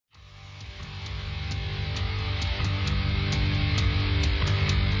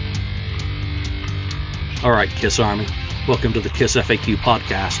All right, KISS Army, welcome to the KISS FAQ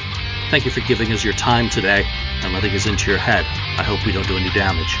podcast. Thank you for giving us your time today and letting us into your head. I hope we don't do any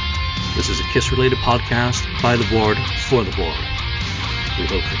damage. This is a KISS-related podcast by the board, for the board. We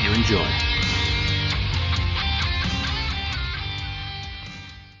hope that you enjoy.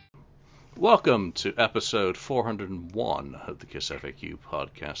 Welcome to episode 401 of the KISS FAQ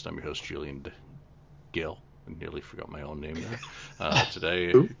podcast. I'm your host, Julian Gill. I nearly forgot my own name there.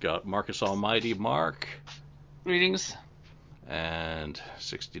 Today, got Marcus Almighty, Mark. Greetings. And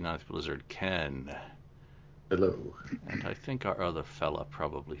 69th Blizzard, Ken. Hello. And I think our other fella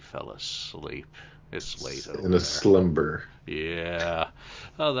probably fell asleep. It's late over in a slumber. Yeah.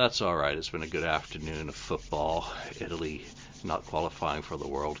 Oh, that's all right. It's been a good afternoon of football. Italy not qualifying for the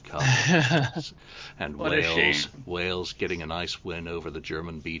World Cup. And Wales getting a nice win over the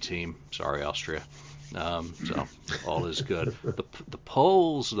German B team. Sorry, Austria. So all is good. The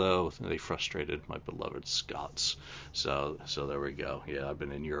Poles, though, they frustrated my beloved Scots. So there we go. Yeah, I've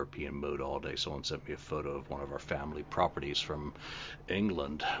been in European mode all day. Someone sent me a photo of one of our family properties from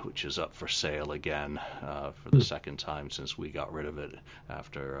England, which is up for sale again for the second time since we got rid of it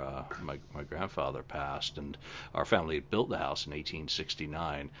after my grandfather passed. And our family had built the house in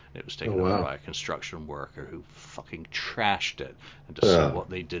 1869. It was taken over by a construction worker who fucking trashed it. And to see what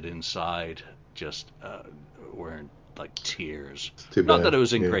they did inside, just were in like tears. Not that it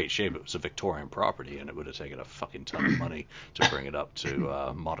was in great shape. It was a Victorian property, and it would have taken a fucking ton of money to bring it up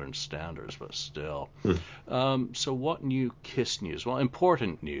to modern standards, but still. So what new KISS news? Well,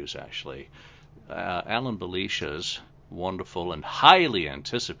 important news, actually. Alan Belisha's wonderful and highly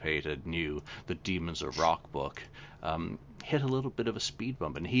anticipated new The Demons of Rock book hit a little bit of a speed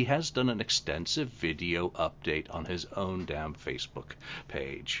bump, and he has done an extensive video update on his own damn Facebook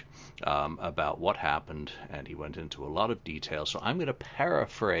page about what happened, and he went into a lot of detail. So I'm going to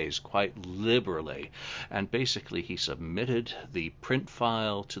paraphrase quite liberally, and basically he submitted the print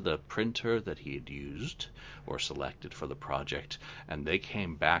file to the printer that he had used or selected for the project, and they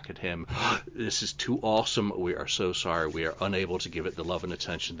came back at him, "This is too awesome, we are so sorry, we are unable to give it the love and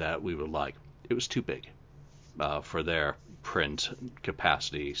attention that we would like." It was too big for their print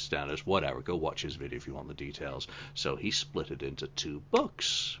capacity standards. Whatever, go watch his video if you want the details. So he split it into 2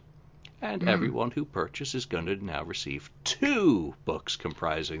 books, and everyone who purchases is going to now receive 2 books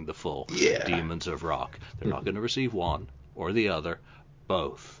comprising the full Demons of Rock. They're not going to receive one or the other.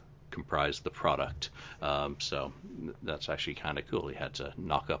 Both comprise the product. So that's actually kind of cool. He had to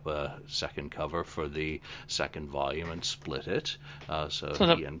knock up a second cover for the second volume and split it. So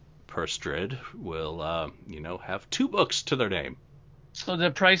he and Perstrid will, have 2 books to their name. So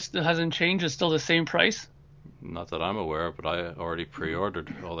the price that hasn't changed is still the same price? Not that I'm aware of, but I already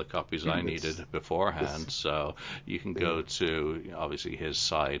pre-ordered all the copies I needed beforehand. So you can go to, obviously, his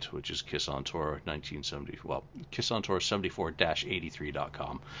site, which is KissOnTour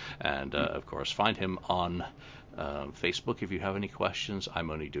 74-83.com. And, of course, find him on Facebook if you have any questions. I'm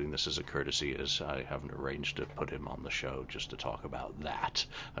only doing this as a courtesy, as I haven't arranged to put him on the show just to talk about that.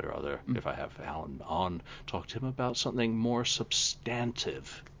 I'd rather, if I have Alan on, talk to him about something more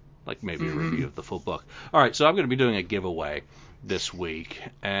substantive, like maybe a review of the full book. All right, so I'm going to be doing a giveaway this week,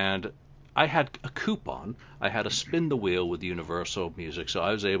 and I had a coupon. I had a spin the wheel with Universal Music, so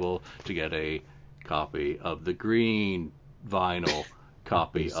I was able to get a copy of the green vinyl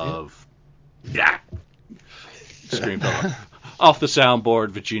copy of Screamfella off the soundboard,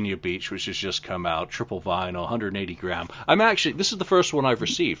 Virginia Beach, which has just come out, triple vinyl, 180 gram. This is the first one I've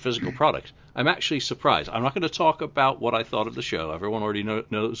received, physical product. I'm actually surprised. I'm not going to talk about what I thought of the show. Everyone already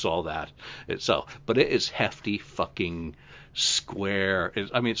knows all that itself. But it is hefty fucking square.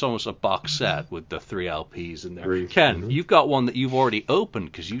 It's almost a box set with the 3 LPs in there. Ken, you've got one that you've already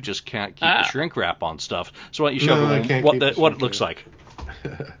opened because you just can't keep the shrink wrap on stuff. So why don't you show everyone what it looks like?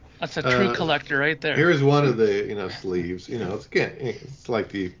 That's a true collector right there. Here's one of the sleeves. It's like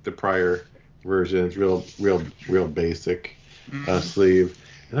the prior version. It's real basic sleeve.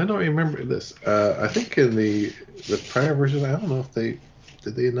 And I don't remember this. I think in the prior version, I don't know if did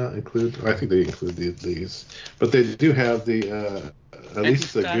they not include. I think they included these, but they do have the at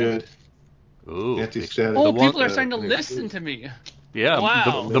least a good anti-static. Oh, people are starting to listen to me. Yeah,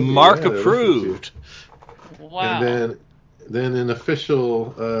 wow. The mark approved. Wow. And then an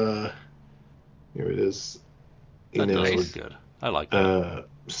official, here it is. That does look good. I like that.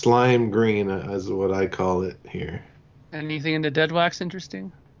 Slime green is what I call it here. Anything in the dead wax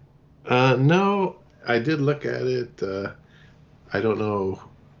interesting? No, I did look at it. I don't know,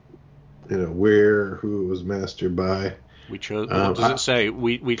 who it was mastered by. We chose. What does it say?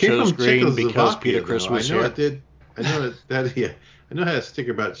 We chose green because Peter Criss was here. I know it did. I know that yeah. I know how to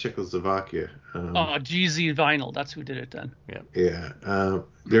sticker about Czechoslovakia. GZ Vinyl. That's who did it then. Yeah. Yeah.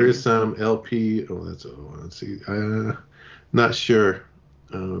 There is some LP. Oh, that's. Oh, let's see. Not sure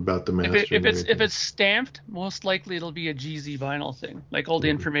about the mastering. If it's stamped, most likely it'll be a GZ Vinyl thing. Like all the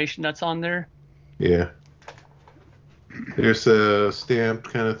information that's on there. Yeah. There's a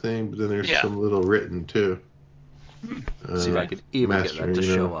stamped kind of thing, but then there's some little written too. See if I could even get that to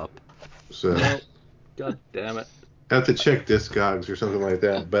show up. So. No. God damn it. I have to check Discogs or something like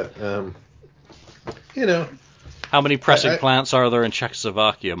that, but How many pressing plants are there in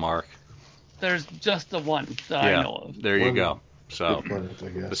Czechoslovakia, Mark? There's just the one that I know of. There you go. So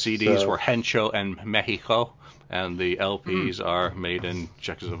the CDs were Hencho and Mexico, and the LPs are made in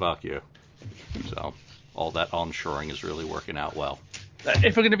Czechoslovakia. So all that onshoring is really working out well.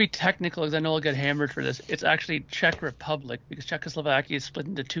 If we're going to be technical, because I know I'll get hammered for this, it's actually Czech Republic, because Czechoslovakia is split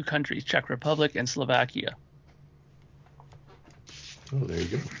into two countries, Czech Republic and Slovakia. Oh, there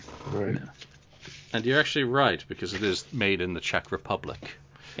you go. All right. Yeah. And you're actually right, because it is made in the Czech Republic.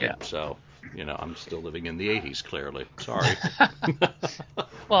 Yeah. So, I'm still living in the 80s, clearly. Sorry.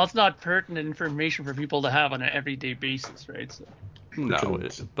 Well, it's not pertinent information for people to have on an everyday basis, right? So. No,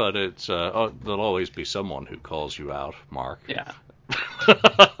 but it's there'll always be someone who calls you out, Mark. Yeah.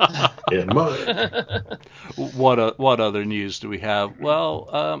 What other news do we have?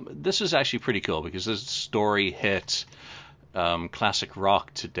 Well, this is actually pretty cool because this story hit Classic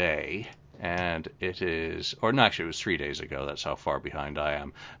Rock today, and it is, or no, actually it was 3 days ago. That's how far behind I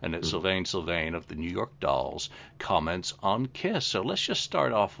am. And it's Sylvain of the New York Dolls comments on Kiss. So let's just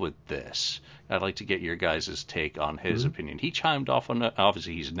start off with this. I'd like to get your guys' take on his opinion. He chimed off on it.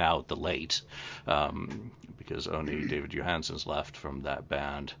 Obviously, he's now at the late because only David Johansen's left from that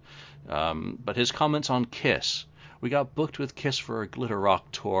band. But his comments on Kiss. We got booked with Kiss for a Glitter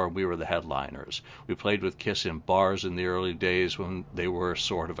Rock tour, and we were the headliners. We played with Kiss in bars in the early days when they were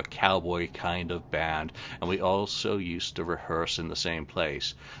sort of a cowboy kind of band, and we also used to rehearse in the same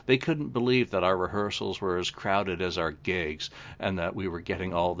place. They couldn't believe that our rehearsals were as crowded as our gigs, and that we were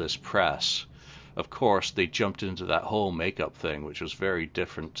getting all this press. Of course, they jumped into that whole makeup thing, which was very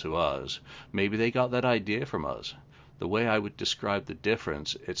different to us. Maybe they got that idea from us. The way I would describe the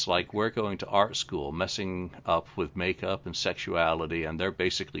difference, it's like we're going to art school, messing up with makeup and sexuality, and they're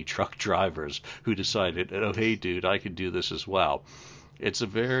basically truck drivers who decided, oh, hey, dude, I could do this as well. It's a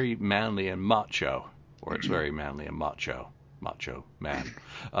very manly and macho, or it's very manly and macho man.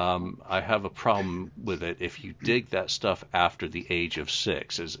 I have a problem with it if you dig that stuff after the age of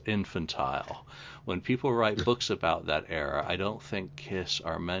 6 as infantile. When people write books about that era, I don't think Kiss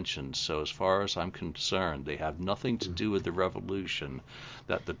are mentioned. So as far as I'm concerned, they have nothing to do with the revolution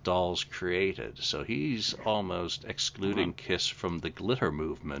that the Dolls created. So he's almost excluding Kiss from the glitter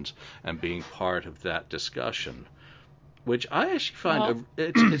movement and being part of that discussion, which I actually find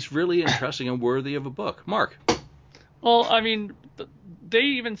it's really interesting and worthy of a book. Mark. Well, I mean, they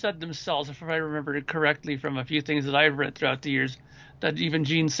even said themselves, if I remember it correctly from a few things that I've read throughout the years, that even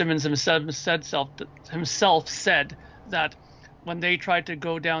Gene Simmons himself said that when they tried to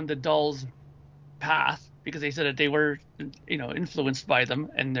go down the Dolls path, because they said that they were, influenced by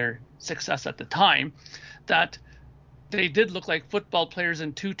them and their success at the time, that they did look like football players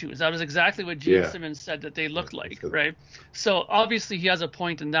in tutus. That was exactly what Gene Simmons said that they looked like, right? So obviously he has a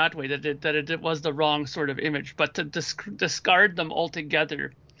point in that way, that it was the wrong sort of image. But to discard them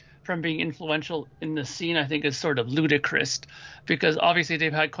altogether from being influential in the scene, I think is sort of ludicrous, because obviously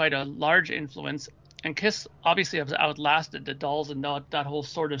they've had quite a large influence. And Kiss obviously has outlasted the Dolls and that whole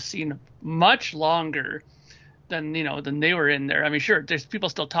sort of scene much longer than they were in there. I mean, sure, there's people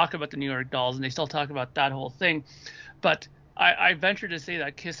still talk about the New York Dolls and they still talk about that whole thing. But I venture to say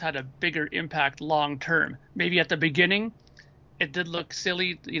that Kiss had a bigger impact long term. Maybe at the beginning, it did look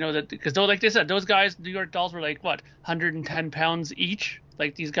silly, because like they said, those guys, New York Dolls, were like, 110 pounds each?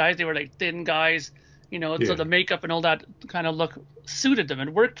 Like these guys, they were like thin guys, so the makeup and all that kind of look suited them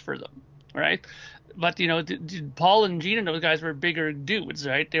and worked for them, right? But, Paul and Gene and those guys were bigger dudes,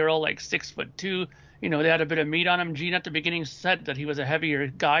 right? They were all like 6'2". They had a bit of meat on him. Gene at the beginning said that he was a heavier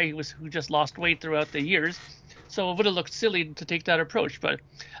guy who just lost weight throughout the years. So it would have looked silly to take that approach. But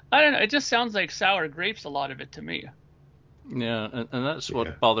I don't know. It just sounds like sour grapes, a lot of it to me. Yeah, and that's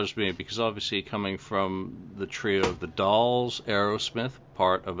what bothers me, because obviously coming from the trio of the Dolls, Aerosmith,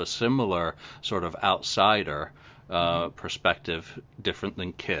 part of a similar sort of outsider perspective, different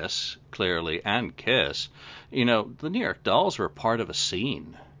than Kiss, clearly, and Kiss, the New York Dolls were part of a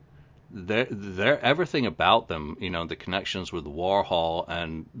scene. They're everything about them, the connections with Warhol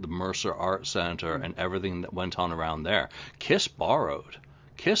and the Mercer Art Center and everything that went on around there. Kiss borrowed.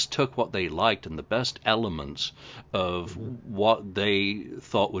 Kiss took what they liked and the best elements of what they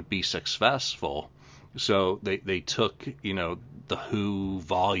thought would be successful. So they took, the Who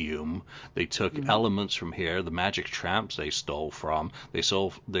volume. They took elements from here. The Magic Tramps they stole from. They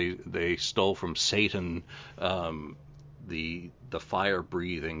stole from Satan, the fire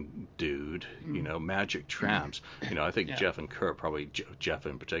breathing dude, Magic Tramps. I think Jeff and Kurt Jeff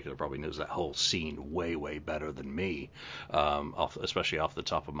in particular probably knows that whole scene way better than me, especially off the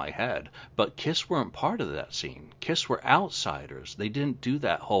top of my head. But Kiss weren't part of that scene. Kiss were outsiders. They didn't do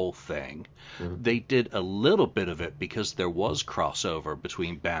that whole thing. They did a little bit of it because there was crossover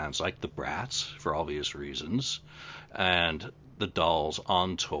between bands like the Brats, for obvious reasons, and the Dolls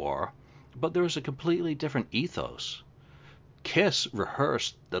on tour, but there was a completely different ethos. Kiss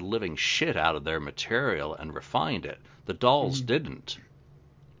rehearsed the living shit out of their material and refined it. The Dolls didn't.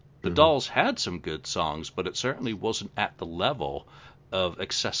 The Dolls had some good songs, but it certainly wasn't at the level of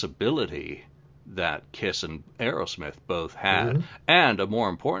accessibility that Kiss and Aerosmith both had. And a more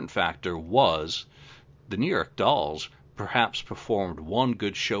important factor was the New York Dolls perhaps performed one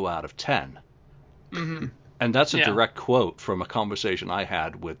good show out of 10. And that's a direct quote from a conversation I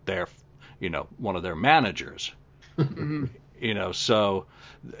had with their, one of their managers. So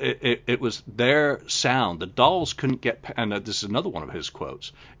it was their sound. The Dolls couldn't get, and this is another one of his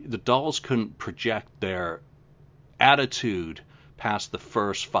quotes, the Dolls couldn't project their attitude past the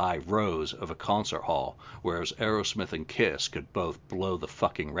first 5 rows of a concert hall, whereas Aerosmith and Kiss could both blow the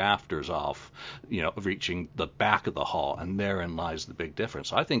fucking rafters off, reaching the back of the hall, and therein lies the big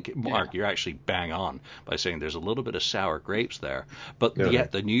difference. I think, Mark, you're actually bang on by saying there's a little bit of sour grapes there, but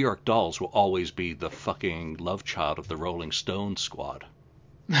yet the New York Dolls will always be the fucking love child of the Rolling Stones squad.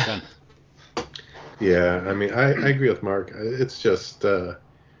 Yeah, I mean, I agree with Mark. It's just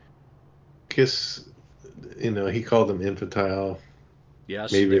Kiss, he called them infantile.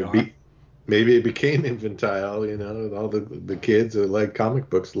 Yes, maybe it became infantile. All the kids who like comic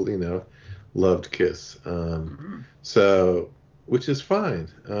books, loved Kiss. So, which is fine.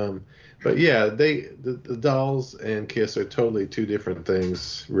 But yeah, the Dolls and Kiss are totally two different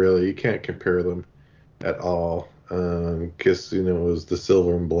things. Really, you can't compare them at all. Kiss, was the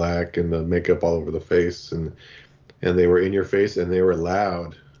silver and black and the makeup all over the face, and they were in your face and they were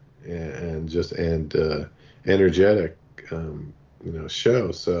loud and energetic.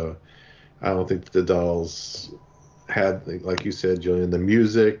 Show. So I don't think the Dolls had, like you said, Julian, the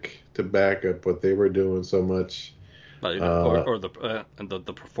music to back up what they were doing so much.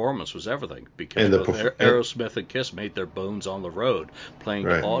 The performance was everything, because both Aerosmith and Kiss made their bones on the road, playing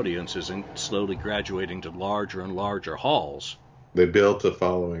to audiences and slowly graduating to larger and larger halls. They built a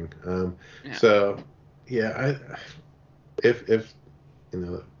following. So yeah, if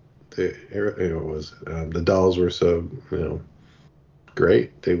the Dolls were so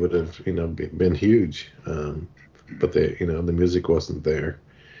great, they would have been huge, but they the music wasn't there,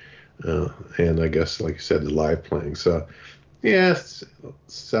 and I guess, like you said, the live playing. So yes,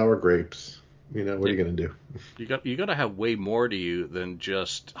 sour grapes. What are you gonna do? You got to have way more to you than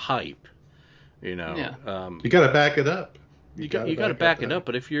just hype. You got to back it up. You got to back it up.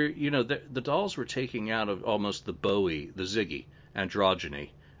 But if you're the Dolls were taking out of almost the Bowie, the Ziggy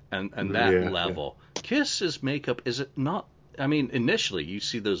androgyny, and that level. Kiss's makeup, is it not? I mean, initially, you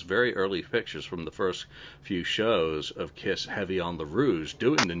see those very early pictures from the first few shows of Kiss heavy on the rouge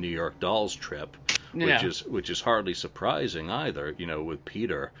doing the New York Dolls trip, which is hardly surprising either, with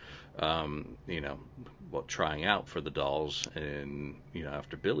Peter, trying out for the Dolls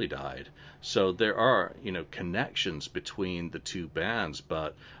after Billy died. So there are, connections between the two bands,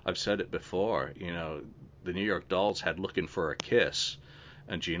 but I've said it before, the New York Dolls had Looking for a Kiss,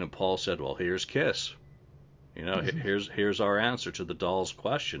 and Gene and Paul said, well, here's Kiss. Here's our answer to the Dolls'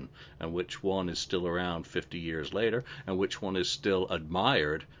 question, and which one is still around 50 years later, and which one is still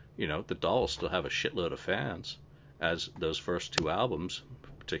admired. The Dolls still have a shitload of fans, as those first 2 albums,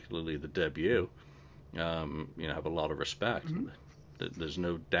 particularly the debut, have a lot of respect. There's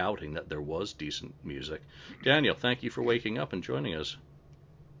no doubting that there was decent music. Daniel, thank you for waking up and joining us.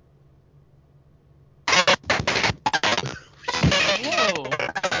 Whoa!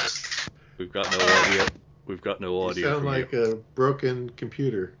 We've got no audio. You sound like a broken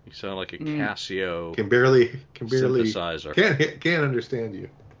computer. You sound like a Casio. Can barely synthesizer. Can't understand you.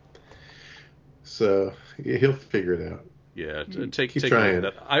 So he'll figure it out. Yeah, take Keep a trying.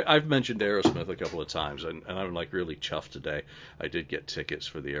 look at that. I've mentioned Aerosmith a couple of times, and I'm like really chuffed today. I did get tickets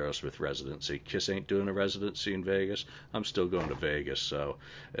for the Aerosmith residency. Kiss ain't doing a residency in Vegas. I'm still going to Vegas, so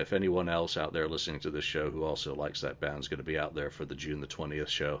if anyone else out there listening to this show who also likes that band is going to be out there for the June the 20th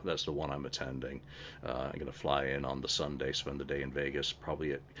show, that's the one I'm attending. I'm going to fly in on the Sunday, spend the day in Vegas,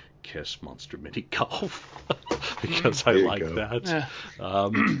 probably at Kiss Monster Mini Golf, because I like that. Yeah.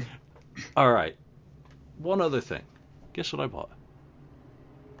 All right, one other thing. Guess what I bought?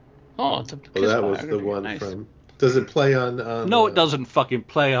 Oh, it's a Kiss Well, that was the biography. one Nice. from. Does it play on? No, it doesn't fucking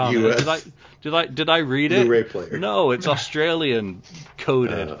play on US it. Did I read it? Blu-ray player. No, it's Australian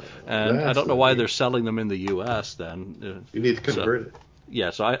coded, and I don't know why they're selling them in the US. Then you need to convert it.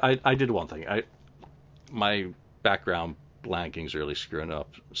 Yeah, so I did one thing. My background blanking's really screwing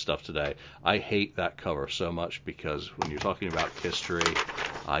up stuff today. I hate that cover so much because when you're talking about history,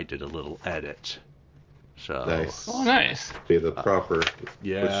 I did a little edit. So Nice. Oh, nice. Be the proper.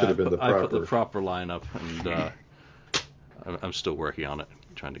 yeah, What should have been the proper. I put the proper lineup, and I'm still working on it,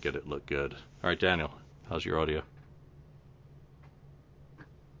 trying to get it look good. All right, Daniel, how's your audio?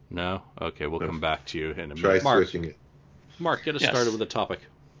 No? Okay, we'll come back to you in a Try minute. Mark, switching it. Mark, get us started with a topic.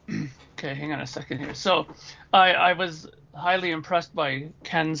 Okay, hang on a second here. So, I was highly impressed by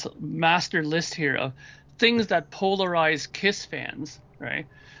Ken's master list here of things that polarize Kiss fans, right?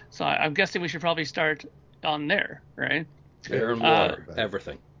 So I'm guessing we should probably start on there, right? Air and water,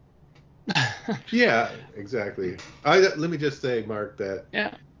 everything. Yeah, exactly. Let me just say, Mark, that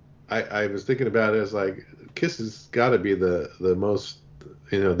Yeah. I was thinking about it as like Kiss has got to be the most,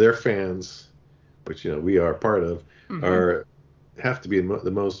 their fans, which we are part of, have to be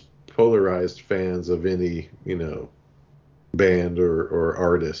the most polarized fans of any band or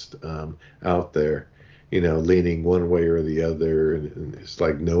artist out there, leaning one way or the other, and it's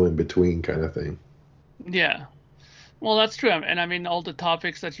like no in between kind of thing. Yeah. Well, that's true, and I mean all the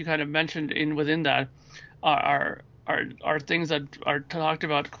topics that you kind of mentioned within that are things that are talked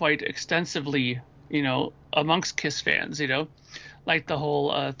about quite extensively, amongst Kiss fans, like the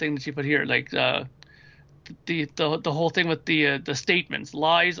whole thing that you put here, like the whole thing with the statements,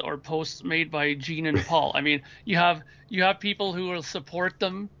 lies or posts made by Gene and Paul. I mean, you have people who will support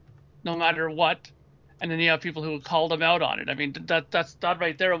them no matter what, and then you have people who will call them out on it. I mean, that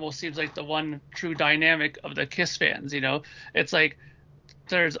right there almost seems like the one true dynamic of the Kiss fans. It's like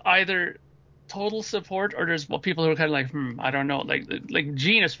there's either total support or there's people who are kind of like, I don't know, like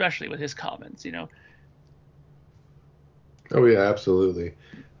Gene especially with his comments. Oh yeah, absolutely.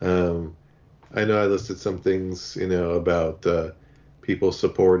 I know I listed some things, about people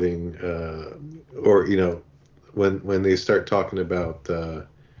supporting, or when they start talking about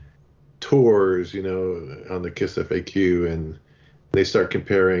tours, on the Kiss FAQ, and they start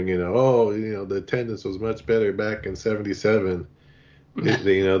comparing, the attendance was much better back in '77.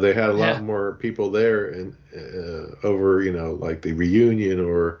 They had a lot more people there, and over, like the reunion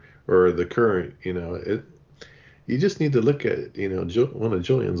or the current, you just need to look at it, one of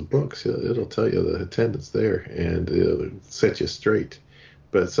Julian's books. It'll tell you the attendance there, and it'll set you straight.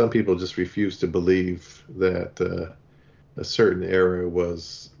 But some people just refuse to believe that a certain era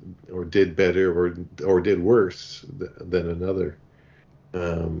was or did better or did worse than another.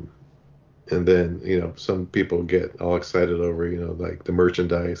 And then some people get all excited over like the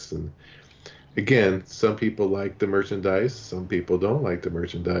merchandise, and again, some people like the merchandise, some people don't like the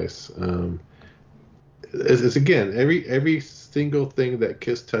merchandise. It's again every single thing that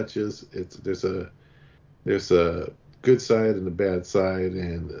Kiss touches, there's a good side and a bad side,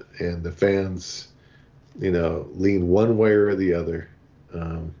 and the fans lean one way or the other.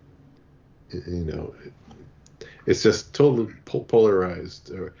 It's just totally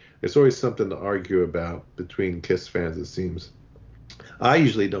polarized. It's always something to argue about between Kiss fans, it seems. I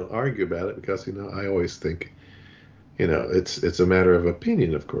usually don't argue about it because I always think it's a matter of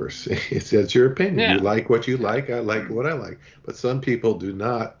opinion, of course. It's your opinion. Yeah. You like what you like. I like what I like. But some people do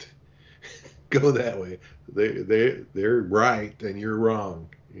not go that way. They're right and you're wrong.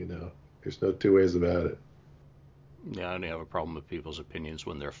 There's no two ways about it. Yeah, I only have a problem with people's opinions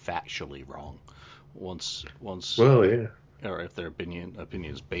when they're factually wrong. Once. Well, yeah. Or if their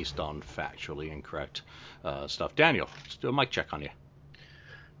opinions based on factually incorrect stuff. Daniel, let's do a mic check on you.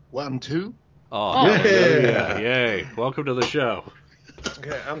 1, 2. Oh, yeah. Yay. Welcome to the show.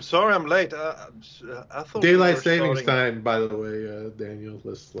 Okay, I'm sorry I'm late. I thought Daylight savings time, by the way, Daniel,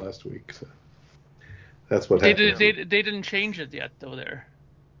 this last week. So that's what happened. They didn't change it yet, though. There.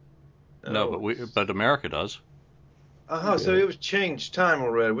 No, but America does. So it was changed time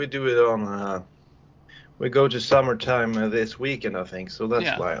already. We do it on we go to summertime this weekend, I think. So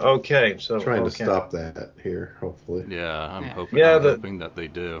that's why. Okay, so trying to stop that here, hopefully. Yeah, I'm Yeah, hoping that they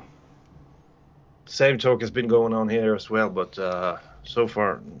do. Same talk has been going on here as well, but so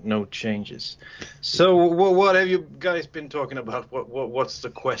far no changes. So what have you guys been talking about? What's the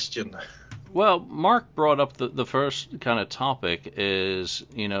question? Well, Mark brought up the first kind of topic is,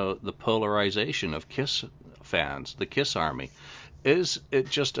 the polarization of Kiss fans, the Kiss Army. Is it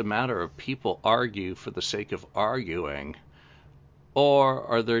just a matter of people argue for the sake of arguing, or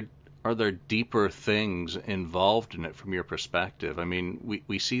are there deeper things involved in it from your perspective? I mean,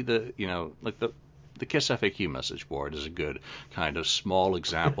 we see like the Kiss FAQ message board is a good kind of small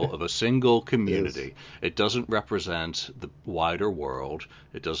example of a single community. It doesn't represent the wider world.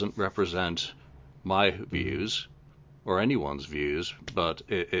 It doesn't represent my views or anyone's views, but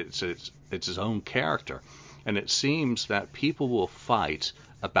it's its own character. And it seems that people will fight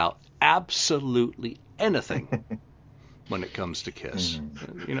about absolutely anything when it comes to Kiss.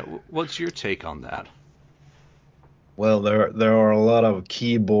 What's your take on that? Well, there are a lot of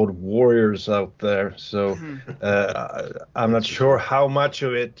keyboard warriors out there, so I'm not sure how much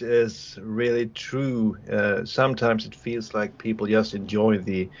of it is really true. Sometimes it feels like people just enjoy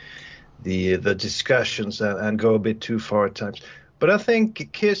the discussions and go a bit too far at times. But I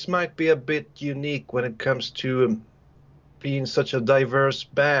think Kiss might be a bit unique when it comes to being such a diverse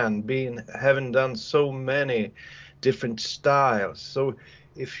band, having done so many different styles. So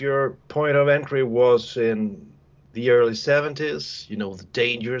if your point of entry was in the early 70s, the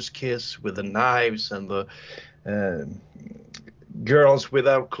Dangerous Kiss with the knives and the girls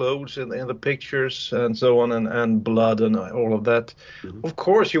without clothes in the pictures and so on, and blood and all of that. Mm-hmm. Of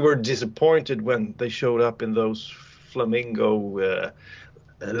course, you were disappointed when they showed up in those flamingo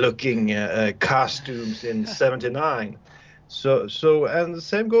looking costumes in 79. So and the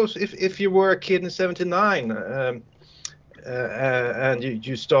same goes if you were a kid in 79 and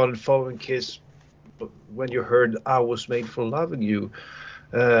you started following Kiss when you heard I Was Made for Loving You,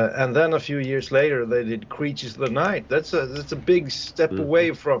 and then a few years later they did Creatures of the Night. That's a big step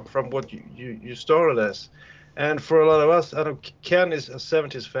away from what you started as. And for a lot of us, I know Ken is a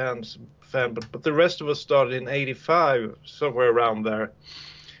 70s fan, but the rest of us started in 85, somewhere around there.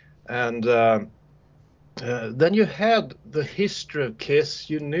 And then you had the history of Kiss.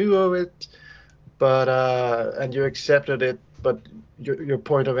 You knew of it, but and you accepted it. But your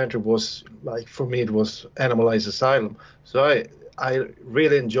point of entry was, like, for me, it was Animalized Asylum. So I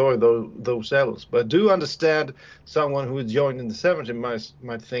really enjoy those albums. But I do understand someone who joined in the 70s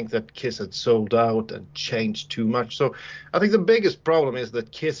might think that Kiss had sold out and changed too much. So I think the biggest problem is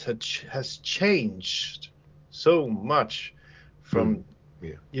that Kiss has changed so much from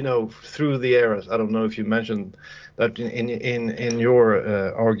through the eras. I don't know if you mentioned that in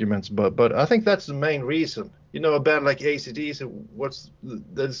your arguments, but I think that's the main reason. A band like AC/DC,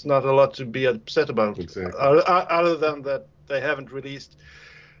 there's not a lot to be upset about, exactly. Other than that they haven't released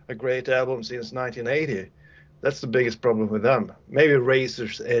a great album since 1980. That's the biggest problem with them. Maybe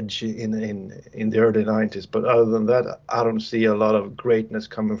Razor's Edge in the early 90s, but other than that, I don't see a lot of greatness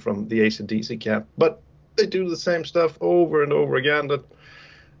coming from the AC/DC camp. But they do the same stuff over and over again. That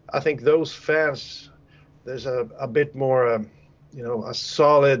I think those fans, there's a bit more, a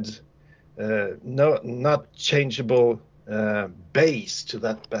solid, not changeable base to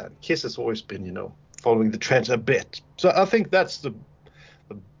that band. Kiss has always been, following the trends a bit. So I think that's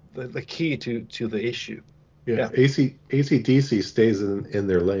the key to the issue. Yeah. AC/DC stays in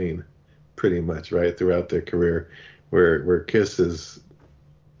their lane pretty much, right, throughout their career, where Kiss is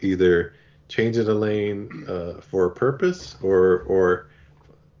either changing the lane for a purpose or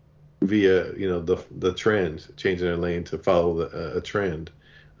via the trend, changing their lane to follow a trend.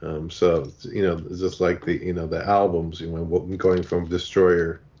 So it's just like the albums, going from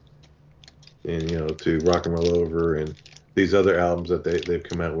Destroyer and to Rock and Roll Over and these other albums that they've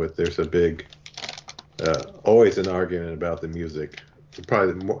come out with. There's a big always an argument about the music,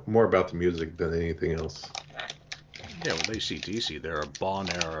 probably more about the music than anything else. Yeah, with AC/DC, there are Bon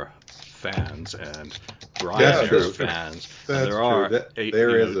era fans and Brian era fans, and there are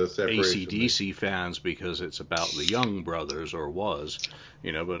AC/DC fans because it's about the Young Brothers, or was,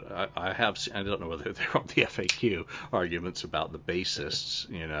 but I don't know whether they're on the FAQ arguments about the bassists,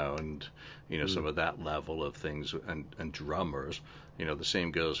 and some of that level of things, and drummers. The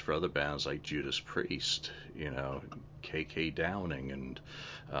same goes for other bands like Judas Priest, KK Downing, and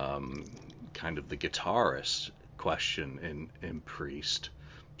kind of the guitarist question in Priest.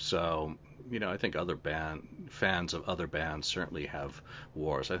 So, I think other fans of other bands certainly have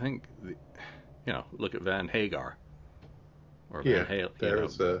wars. I think, look at Van Hagar. or Van Halen.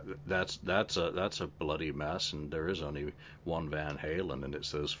 There's that's a bloody mess, and there is only one Van Halen, and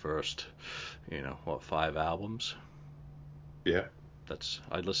it's those first, 5 albums. Yeah.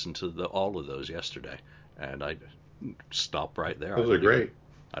 I listened to all of those yesterday, and I stopped right there. Those are great.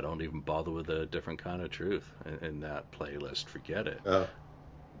 I don't even bother with a different kind of truth in that playlist. Forget it.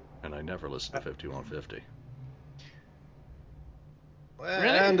 And I never listen to 5150. Really?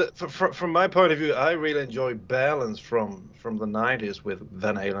 And from my point of view, I really enjoy Balance from the 90s with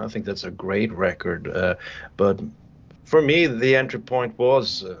Van Halen. I think that's a great record. But for me, the entry point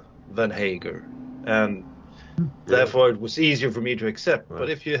was Van Hager. And therefore, it was easier for me to accept. But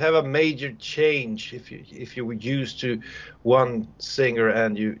if you have a major change, if you were used to one singer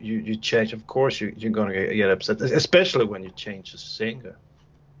and you change, of course you're going to get upset, especially when you change a singer.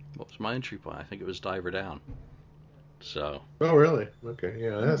 What was my entry point? I think it was Diver Down. So. Oh, really? Okay,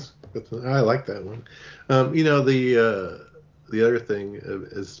 yeah, that's I like that one. The other thing,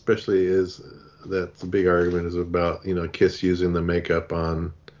 especially, is that the big argument is about Kiss using the makeup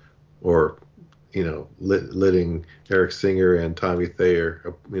on, or letting Eric Singer and Tommy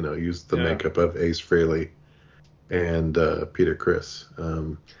Thayer, use the makeup of Ace Frehley and Peter Criss.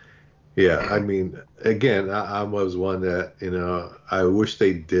 I mean, again, I was one that I wish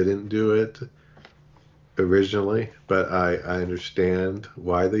they didn't do it originally, but I understand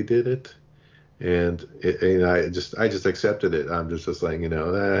why they did it, and I just accepted it. I'm just like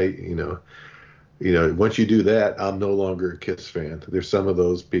once you do that, I'm no longer a Kiss fan. There's some of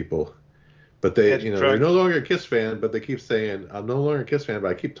those people, but they're no longer a Kiss fan, but they keep saying I'm no longer a Kiss fan, but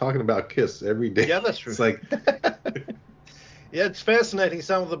I keep talking about Kiss every day. Yeah, that's true. It's like yeah, it's fascinating.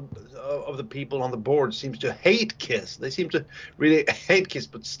 Some of the people on the board seems to hate Kiss. They seem to really hate Kiss,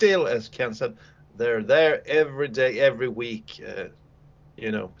 but still, as Ken said, they're there every day, every week,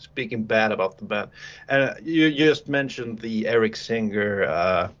 speaking bad about the band. And you just mentioned the Eric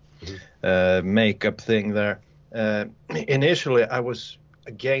Singer makeup thing there. Initially, I was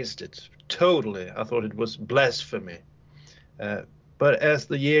against it totally. I thought it was blasphemy. But as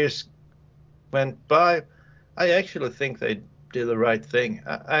the years went by, I actually think they did the right thing.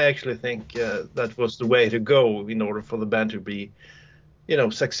 I actually think that was the way to go in order for the band to be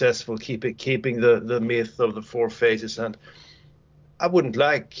successful, keeping the myth of the 4 phases. And I wouldn't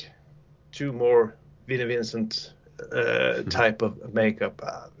like 2 more Vinnie Vincent type of makeup.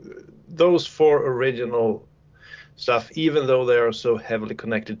 Those 4 original stuff, even though they are so heavily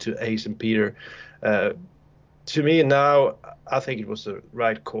connected to Ace and Peter, to me now, I think it was the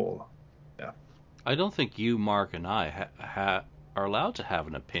right call. Yeah. I don't think you, Mark, and I are allowed to have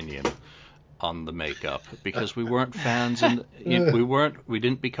an opinion on the makeup because we weren't fans we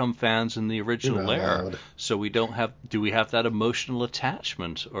didn't become fans in the original era, so we don't have. Do we have that emotional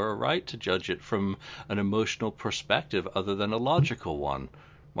attachment or a right to judge it from an emotional perspective other than a logical one?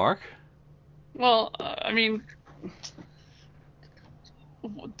 Mark? Well, I mean,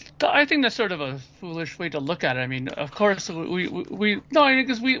 I think that's sort of a foolish way to look at it. I mean, of course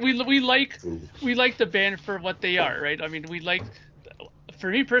because we like the band for what they are, right? I mean, for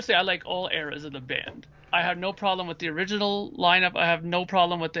me personally, I like all eras of the band. I have no problem with the original lineup. I have no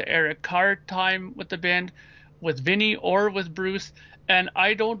problem with the Eric Carr time with the band, with Vinny or with Bruce, and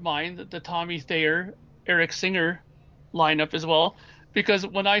I don't mind the Tommy Thayer, Eric Singer lineup as well, because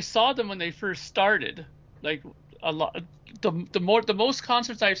when I saw them when they first started, like a lot, the most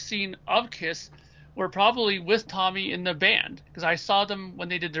concerts I've seen of Kiss were probably with Tommy in the band, because I saw them when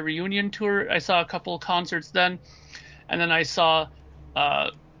they did the reunion tour. I saw a couple of concerts then, and then I saw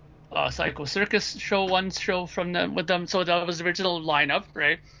Psycho Circus show from them with them. So that was the original lineup,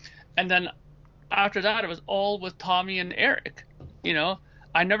 right? And then after that, it was all with Tommy and Eric.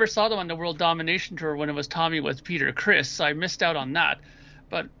 I never saw them on the World Domination Tour when it was Tommy with Peter Criss, so I missed out on that.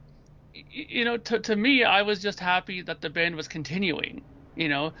 But to me, I was just happy that the band was continuing.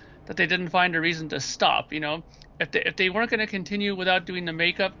 That they didn't find a reason to stop. If they weren't going to continue without doing the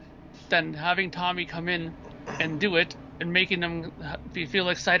makeup, then having Tommy come in and do it and making them feel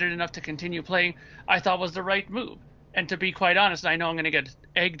excited enough to continue playing, I thought was the right move. And to be quite honest, I know I'm going to get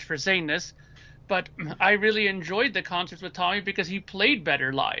egged for saying this, but I really enjoyed the concerts with Tommy because he played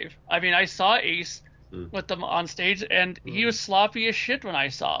better live. I mean, I saw Ace with them on stage, and he was sloppy as shit when I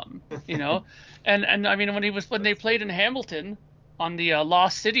saw him, and I mean, when they played in Hamilton on the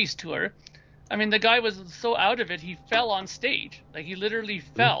Lost Cities tour, I mean, the guy was so out of it, he fell on stage. Like, he literally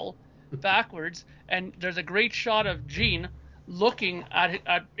fell backwards, and there's a great shot of Gene looking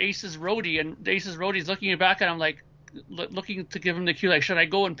at Ace's roadie, and Ace's roadie's looking back at him like, looking to give him the cue, like, should I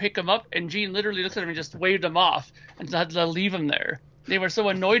go and pick him up? And Gene literally looks at him and just waved him off and had to leave him there. They were so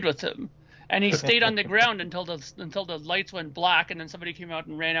annoyed with him. and he stayed on the ground until the lights went black, and then somebody came out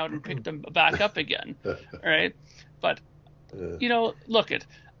and ran out and picked him back up again. Right? But look it.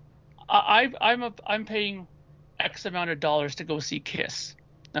 I'm paying X amount of dollars to go see Kiss,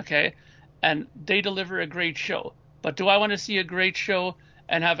 okay, and they deliver a great show. But do I want to see a great show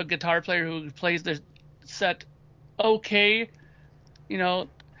and have a guitar player who plays the set okay,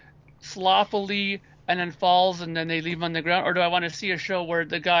 sloppily, and then falls and then they leave him on the ground? Or do I want to see a show where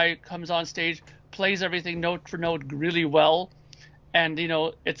the guy comes on stage, plays everything note for note really well, and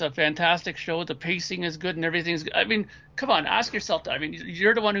it's a fantastic show, the pacing is good and everything's good? I mean, come on, ask yourself that. I mean,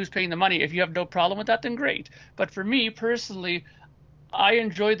 you're the one who's paying the money. If you have no problem with that, then great. But for me personally, I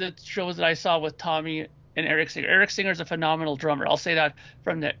enjoyed the shows that I saw with Tommy and Eric Singer. Eric Singer's a phenomenal drummer. I'll say that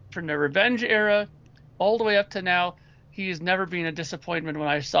from the Revenge era all the way up to now, he's never been a disappointment when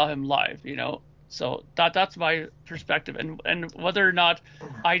I saw him live, So that's my perspective. And whether or not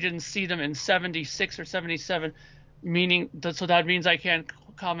I didn't see them in 76 or 77, so that means I can't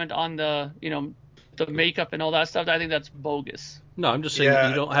comment on the makeup and all that stuff. I think that's bogus. No, I'm just saying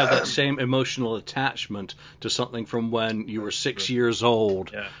you don't have that same emotional attachment to something from when you were 6 years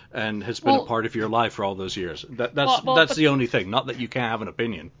old and has been a part of your life for all those years. That's the only thing. Not that you can't have an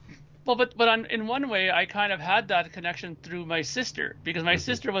opinion. Well, but in one way, I kind of had that connection through my sister, because my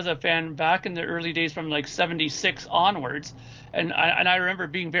sister was a fan back in the early days from like 76 onwards, and I remember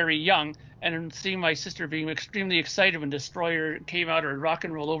being very young and seeing my sister being extremely excited when Destroyer came out or Rock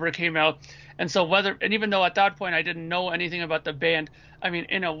and Roll Over came out, and so even though at that point I didn't know anything about the band, I mean,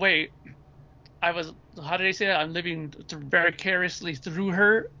 in a way, I was, how did I say that? I'm living vicariously through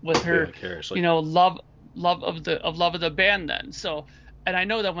her with her, love of the band then. So. And I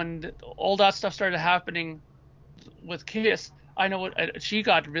know that when all that stuff started happening with Kiss, I know she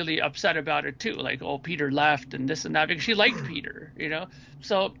got really upset about it too. Like, oh, Peter left and this and that, because she liked Peter,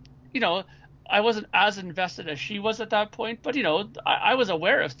 So, I wasn't as invested as she was at that point, but I was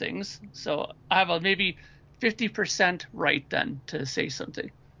aware of things. So I have a maybe 50% right then to say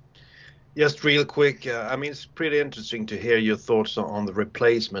something. Just real quick, I mean, it's pretty interesting to hear your thoughts on the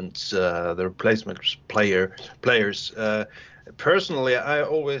replacements, players. Personally, I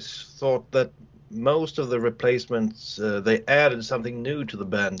always thought that most of the replacements, they added something new to the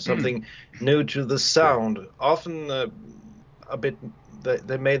band, something new to the sound. Often a bit,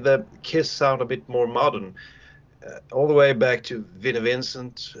 they made the Kiss sound a bit more modern. All the way back to Vinnie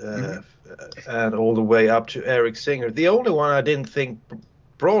Vincent and all the way up to Eric Singer. The only one I didn't think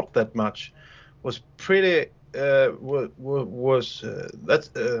brought that much was that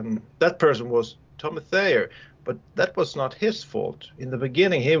person was Tommy Thayer, but that was not his fault. In the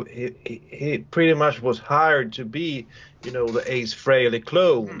beginning, he pretty much was hired to be, the Ace Frehley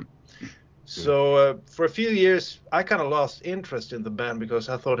clone. So for a few years, I kind of lost interest in the band because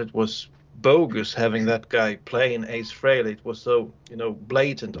I thought it was bogus having that guy playing Ace Frehley. It was so,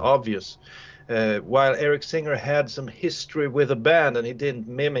 blatant, obvious. While Eric Singer had some history with the band and he didn't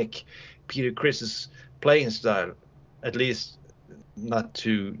mimic Peter Criss's playing style, at least not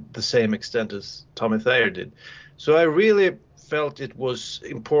to the same extent as Tommy Thayer did. So I really felt it was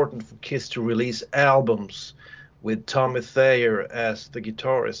important for Kiss to release albums with Tommy Thayer as the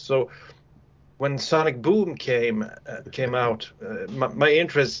guitarist. So when Sonic Boom came out, my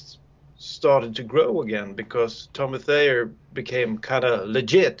interest started to grow again because Tommy Thayer became kind of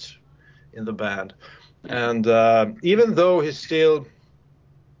legit in the band. And even though he still,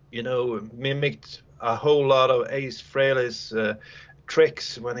 mimicked a whole lot of Ace Frehley's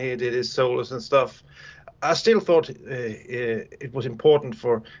tricks when he did his solos and stuff, I still thought it was important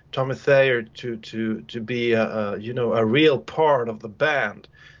for Tommy Thayer to be a real part of the band.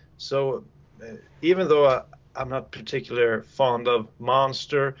 So even though I'm not particularly fond of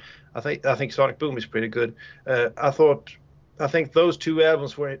Monster, I think Sonic Boom is pretty good. I think those two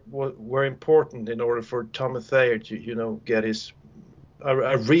albums were important in order for Tommy Thayer to get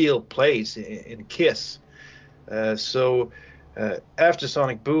a real place in Kiss. So after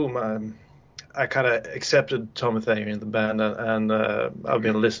Sonic Boom, I kind of accepted Tommy Thayer in the band, and I've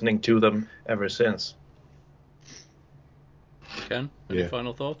been listening to them ever since. Ken, any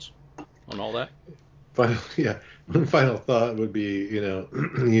final thoughts on all that? One final thought would be,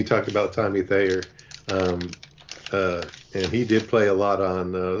 you talked about Tommy Thayer, and he did play a lot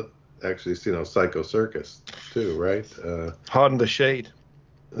on, actually, Psycho Circus too, right? Hard in the Shade.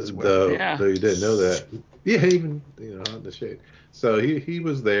 Though you didn't know that. Yeah, even, Hard in the Shade. So he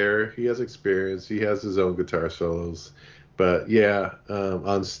was there. He has experience. He has his own guitar solos. But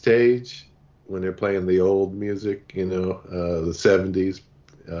on stage, when they're playing the old music, the 70s,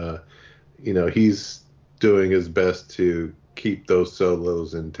 he's doing his best to keep those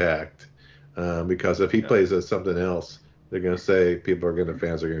solos intact. because if he plays something else, they're going to say fans are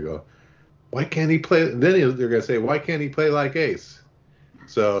going to go, why can't he play? Then they're going to say, why can't he play like Ace?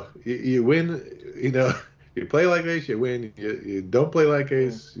 So you win, you play like Ace, you win. You don't play like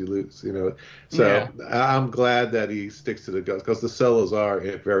Ace, you lose. So I'm glad that he sticks to the guns because the solos are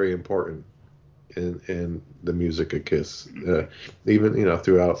very important in the music of Kiss. Even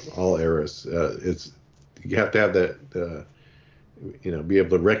throughout all eras, you have to have that. Be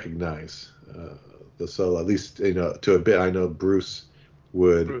able to recognize the solo, at least to a bit. I know Bruce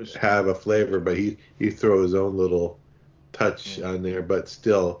would have a flavor, but he throw his own little touch on there, but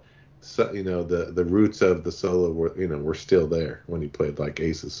still, the roots of the solo were still there when he played like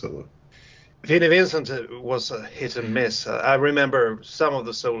Ace's solo. Vinnie Vincent was a hit and miss. I remember some of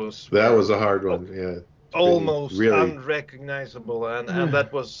the solos. That was a hard one, yeah. Almost really unrecognizable, and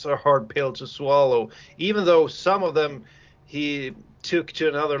that was a hard pill to swallow. Even though some of them he took to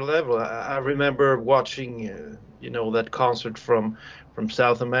another level. I remember watching, that concert from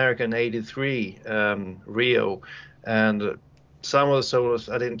South America in '83, Rio, and some of the solos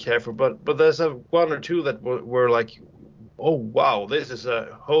I didn't care for, but there's one or two that were like, oh wow, this is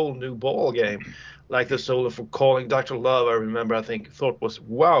a whole new ball game. Like the solo for Calling Dr. Love, I remember, I thought was,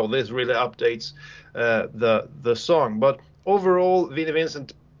 wow, this really updates the song. But overall, Vinnie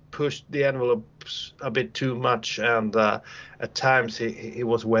Vincent pushed the envelope a bit too much, and at times he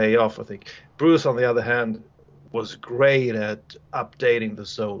was way off, I think. Bruce, on the other hand, was great at updating the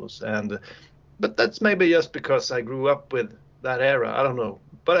solos, but that's maybe just because I grew up with that era. I don't know,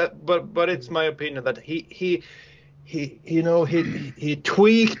 but it's my opinion that he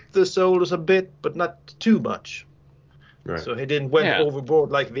tweaked the solos a bit, but not too much. Right. So he didn't went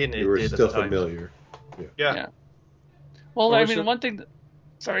overboard like Vinny did. You were still familiar. Yeah. Well, I mean, one thing.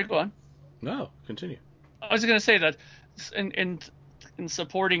 Sorry, go on. No, continue. I was going to say that in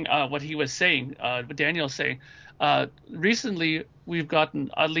supporting what he was saying, what Daniel's saying, recently we've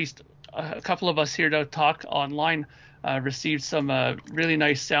gotten, at least a couple of us here to talk online, received some really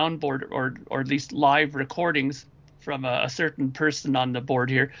nice soundboard or at least live recordings from a certain person on the board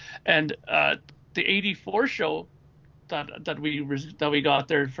here, and the '84 show that we got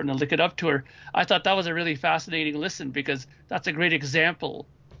there from the Lick It Up tour. I thought that was a really fascinating listen, because that's a great example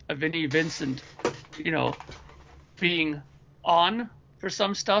of Vinnie Vincent, being on for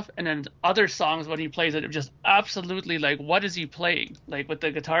some stuff, and then other songs when he plays it, just absolutely like, what is he playing? Like with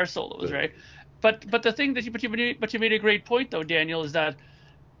the guitar solos, right? But the thing that you made a great point though, Daniel, is that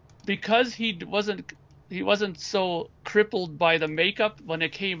because he wasn't so crippled by the makeup when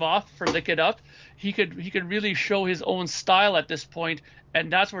it came off for Lick It Up, he could really show his own style at this point,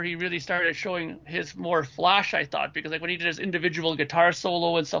 and that's where he really started showing his more flash, I thought, because like when he did his individual guitar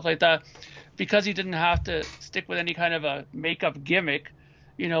solo and stuff like that, because he didn't have to stick with any kind of a makeup gimmick,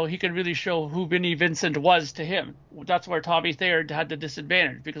 he could really show who Vinnie Vincent was to him. That's where Tommy Thayer had the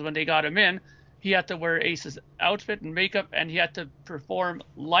disadvantage, because when they got him in, he had to wear Ace's outfit and makeup, and he had to perform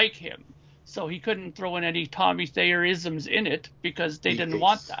like him. So he couldn't throw in any Tommy Thayer-isms in it because they didn't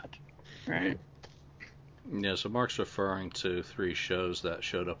want that, right? Yeah, so Mark's referring to 3 shows that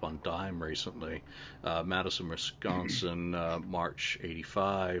showed up on Dime recently. Madison, Wisconsin, March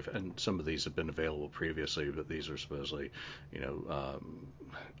 '85, and some of these have been available previously, but these are supposedly,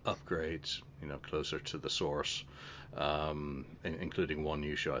 upgrades, closer to the source, including one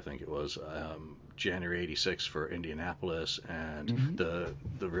new show, I think it was. January '86 for Indianapolis, and the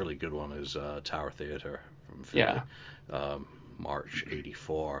really good one is Tower Theater from Philly. March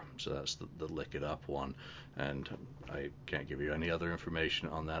 '84, so that's the Lick It Up one, and I can't give you any other information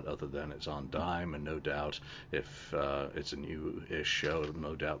on that other than it's on Dime, and no doubt if it's a new-ish show, it'll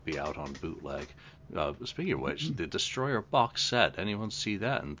no doubt be out on bootleg. Speaking of which, the Destroyer box set, anyone see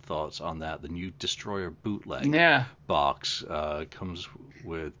that and thoughts on that? The new Destroyer bootleg box comes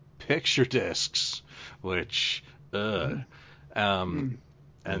with picture discs, which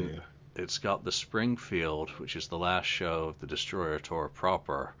it's got the Springfield, which is the last show of the Destroyer tour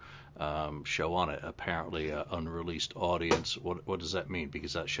proper, show on it. Apparently, unreleased audience. What does that mean?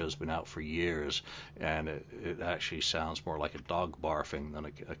 Because that show's been out for years, and it actually sounds more like a dog barfing than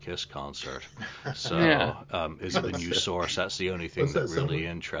a Kiss concert. So, is it a new source? That's the only thing that really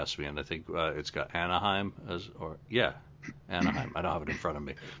interests me. And I think it's got Anaheim Anaheim. I don't have it in front of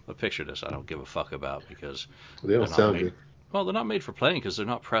me, but picture this. I don't give a fuck about, because they don't sound good. Well, they're not made for playing because they're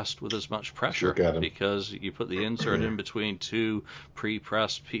not pressed with as much pressure, because you put the insert in between 2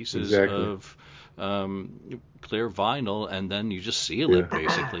 pre-pressed pieces of clear vinyl, and then you just seal it,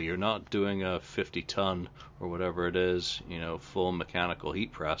 basically. You're not doing a 50-ton or whatever it is, full mechanical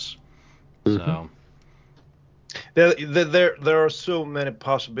heat press. So There are so many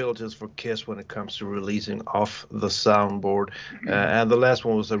possibilities for Kiss when it comes to releasing off the soundboard, and the last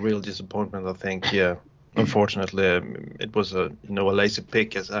one was a real disappointment, I think. Yeah, unfortunately, it was a lazy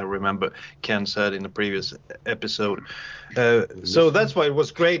pick, as I remember Ken said in the previous episode. So that's why it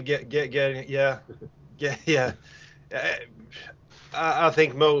was great getting yeah. I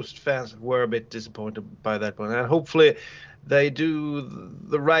think most fans were a bit disappointed by that one, and hopefully they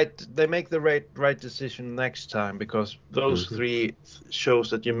make the right decision next time, because those three shows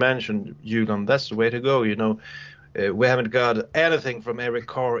that you mentioned, Julian, that's the way to go. We haven't got anything from Eric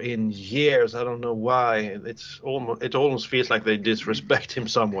Carr in years. I don't know why. It almost feels like they disrespect him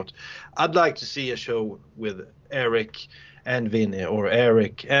somewhat. I'd like to see a show with Eric and Vinny, or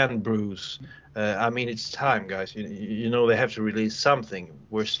Eric and Bruce. I mean, it's time, guys. They have to release something.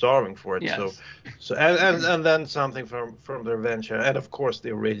 We're starving for it. Yes. So and then something from their venture, and of course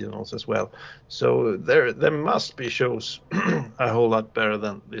the originals as well. So there must be shows a whole lot better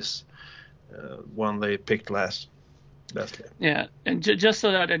than this one they picked last. Yeah, and just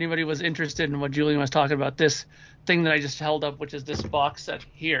so that anybody was interested in what Julian was talking about, this thing that I just held up, which is this box set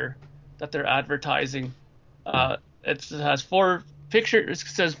here that they're advertising. It has 4 pictures. It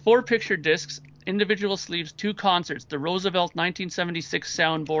says 4 picture discs, individual sleeves, 2 concerts: the Roosevelt 1976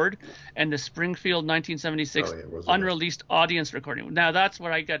 soundboard and the Springfield 1976 unreleased audience recording. Now that's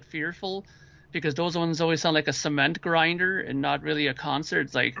where I get fearful, because those ones always sound like a cement grinder and not really a concert.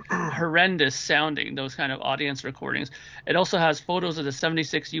 It's like horrendous sounding, those kind of audience recordings. It also has photos of the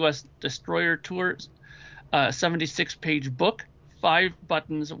 76 U.S. Destroyer Tour 76-page book, 5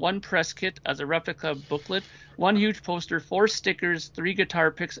 buttons, 1 press kit as a replica booklet, 1 huge poster, 4 stickers, 3 guitar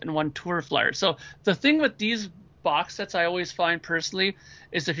picks, and 1 tour flyer. So the thing with these box sets, I always find personally,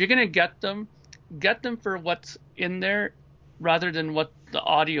 is if you're going to get them for what's in there rather than what the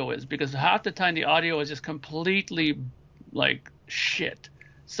audio is, because half the time the audio is just completely like shit.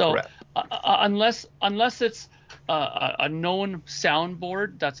 So unless it's a known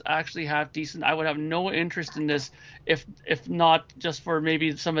soundboard that's actually half decent, I would have no interest in this, if not just for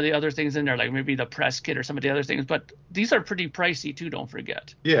maybe some of the other things in there, like maybe the press kit or some of the other things. But these are pretty pricey too, don't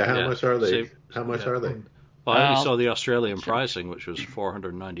forget. Yeah, how much are they? How much are they? Well, I only saw the Australian pricing, which was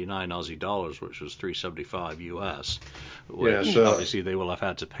 499 Aussie dollars, which was 375 US, which obviously they will have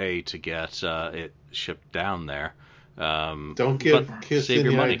had to pay to get it shipped down there. Don't give Kiss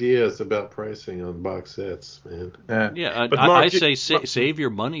any ideas about pricing on box sets, man. Yeah, but Mark, I say save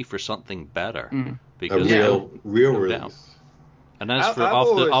your money for something better, because a real release. And as for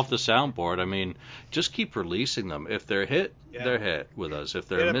off the soundboard, I mean, just keep releasing them. If they're hit, they're hit with us. If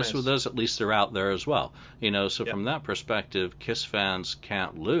they're miss with us, at least they're out there as well. So from that perspective, Kiss fans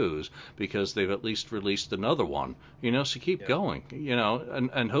can't lose, because they've at least released another one. So keep going.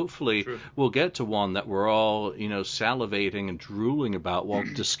 And hopefully we'll get to one that we're all salivating and drooling about while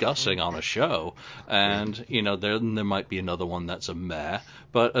discussing on a show. And then there might be another one that's a meh.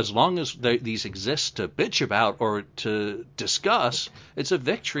 But as long as these exist to bitch about or to discuss, it's a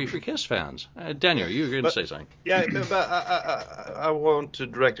victory for Kiss fans. Daniel, you were going to say something. Yeah, but I want to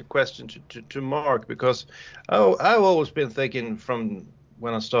direct a question to Mark, because I've always been thinking from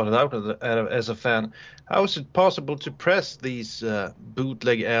when I started out as a fan, how is it possible to press these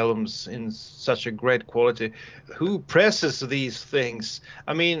bootleg albums in such a great quality? Who presses these things?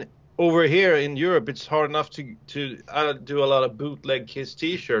 I mean, over here in Europe, it's hard enough to do a lot of bootleg Kiss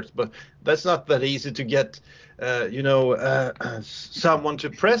T-shirts, but that's not that easy to get, someone to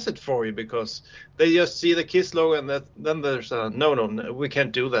press it for you, because they just see the Kiss logo and then there's no, we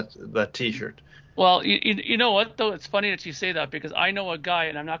can't do that T-shirt. Well, you know what, though? It's funny that you say that, because I know a guy,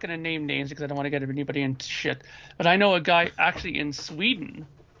 and I'm not going to name names because I don't want to get anybody in shit, but I know a guy actually in Sweden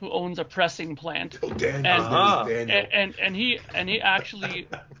who owns a pressing plant. Oh, Daniel. And he actually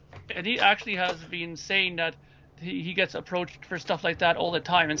has been saying that he gets approached for stuff like that all the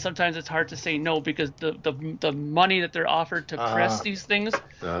time, and sometimes it's hard to say no, because the money that they're offered to press these things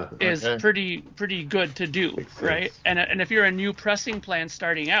is pretty good to do, right? And if you're a new pressing plant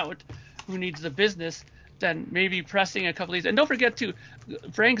starting out who needs the business, then maybe pressing a couple of these. And don't forget too,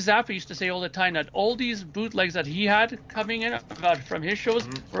 Frank Zappa used to say all the time that all these bootlegs that he had coming in from his shows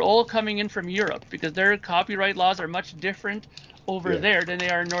were all coming in from Europe, because their copyright laws are much different over there than they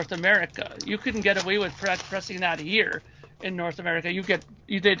are in North America. You couldn't get away with pressing that here in North America.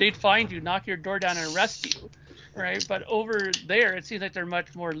 They'd find you, knock your door down, and arrest you, right? But over there, it seems like they're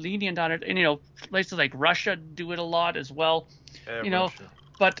much more lenient on it. And places like Russia do it a lot as well. Russia.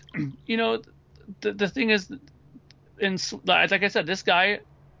 But the thing is, like I said, this guy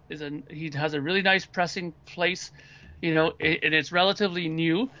he has a really nice pressing place. and it's relatively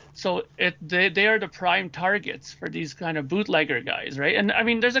new. So they are the prime targets for these kind of bootlegger guys, right? And I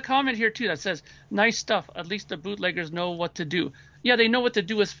mean, there's a comment here too that says, "Nice stuff. At least the bootleggers know what to do." Yeah, they know what to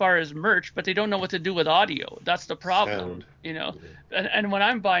do as far as merch, but they don't know what to do with audio. That's the problem, Sound. And when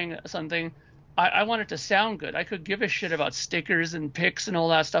I'm buying something, I want it to sound good. I could give a shit about stickers and pics and all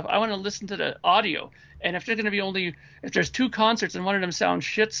that stuff. I want to listen to the audio. And if there's 2 concerts and one of them sounds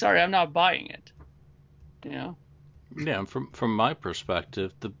shit, sorry, I'm not buying it. Yeah, from my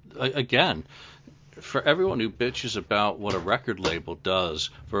perspective, again, for everyone who bitches about what a record label does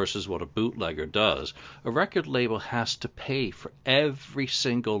versus what a bootlegger does, a record label has to pay for every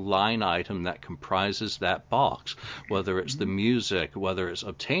single line item that comprises that box, whether it's the music, whether it's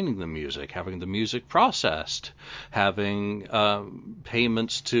obtaining the music, having the music processed, having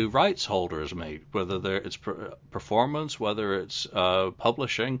payments to rights holders made, whether it's performance, whether it's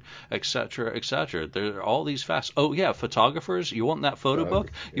publishing, etc., etc. There are all these facts. Oh yeah, photographers, you want that photo book?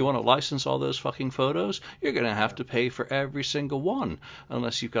 You want to license all those fucking photos? You're going to have to pay for every single one,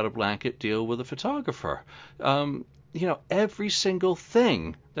 unless you've got a blanket deal with a photographer. Every single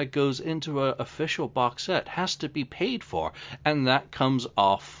thing that goes into an official box set has to be paid for, and that comes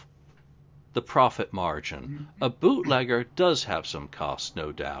off the profit margin. A bootlegger does have some costs,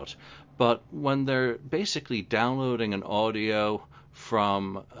 no doubt, but when they're basically downloading an audio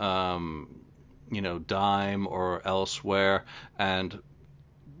from Dime or elsewhere and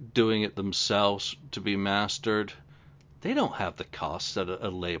doing it themselves to be mastered, they don't have the costs that a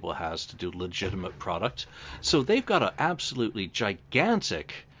label has to do legitimate product. So they've got an absolutely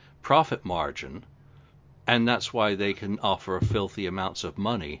gigantic profit margin, and that's why they can offer filthy amounts of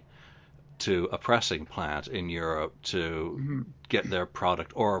money to a pressing plant in Europe to get their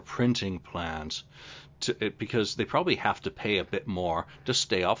product, or a printing plant, because they probably have to pay a bit more to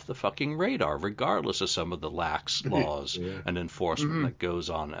stay off the fucking radar, regardless of some of the lax laws and enforcement that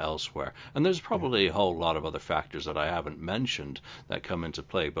goes on elsewhere. And there's probably a whole lot of other factors that I haven't mentioned that come into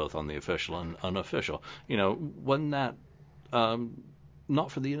play, both on the official and unofficial. When that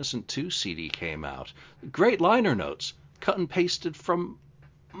Not for the Innocent 2 CD came out, great liner notes, cut and pasted from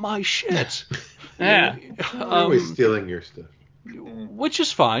my shit. Yeah. You're always stealing your stuff. Which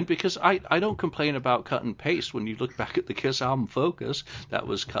is fine, because I don't complain about cut and paste. When you look back at the Kiss album Focus, that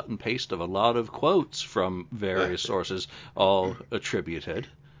was cut and paste of a lot of quotes from various sources, all attributed,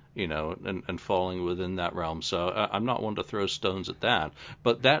 and falling within that realm. So I'm not one to throw stones at that.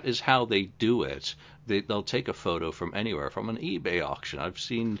 But that is how they do it. They'll take a photo from anywhere, from an eBay auction. I've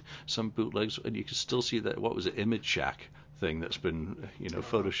seen some bootlegs, and you can still see that, what was it, Image Shack thing that's been,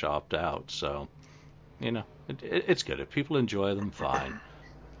 photoshopped out. So, it's good. If people enjoy them, fine.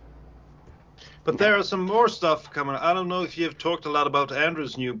 But there are some more stuff coming. I don't know if you've talked a lot about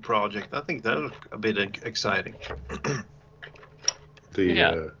Andrew's new project. I think that's a bit exciting.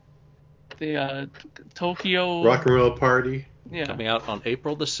 The Tokyo Rock and Roll Party. Yeah. Coming out on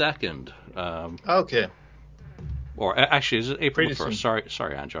April the 2nd. Okay. Or actually, is it April the 1st? Soon.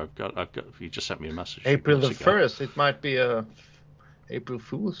 Sorry, Andrew. I've got. You just sent me a message. April the 1st. It might be a April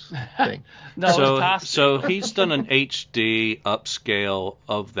Fool's thing. So he's done an HD upscale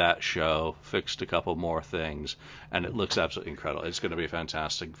of that show, fixed a couple more things, and it looks absolutely incredible. It's going to be a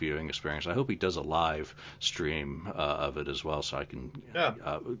fantastic viewing experience. I hope he does a live stream of it as well, so I can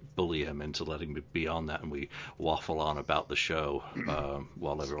bully him into letting me be on that, and we waffle on about the show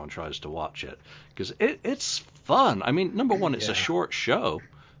while everyone tries to watch it, because it's fun. I mean, number one, it's a short show,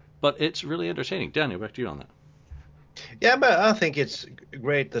 but it's really entertaining. Danny, back to you on that. Yeah, but I think it's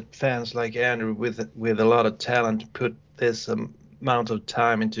great that fans like Andrew, with a lot of talent, put this amount of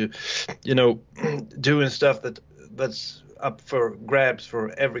time into, doing stuff that's up for grabs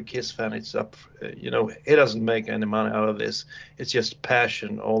for every Kiss fan. It's up, he doesn't make any money out of this. It's just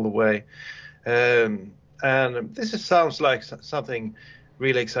passion all the way. And this sounds like something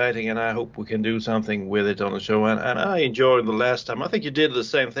really exciting, and I hope we can do something with it on the show. And I enjoyed the last time. I think you did the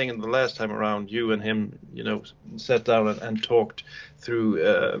same thing in the last time around. You and him, sat down and talked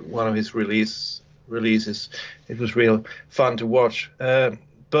through one of his releases. It was real fun to watch.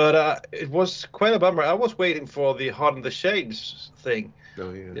 But it was quite a bummer. I was waiting for the Hot in the Shades thing.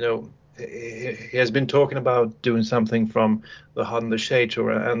 Oh, yeah. He has been talking about doing something from the Hot in the Shade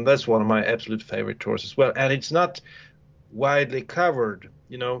tour, and that's one of my absolute favorite tours as well. And it's not widely covered.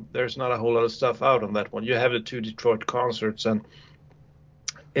 There's not a whole lot of stuff out on that one. You have the 2 Detroit concerts, and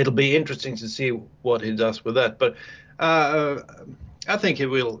it'll be interesting to see what he does with that. But I think he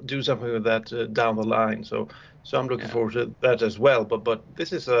will do something with that down the line. So I'm looking forward to that as well. But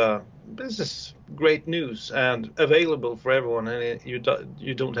this is great news and available for everyone, and you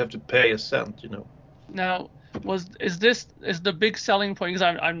don't have to pay a cent. Now, is the big selling point?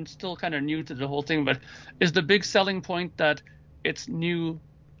 Because I'm still kind of new to the whole thing, but is the big selling point that it's new,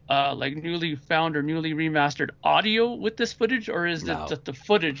 like newly found or newly remastered audio with this footage, or is it that the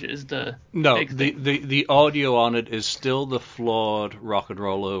footage is the big thing? The audio on it is still the flawed Rock and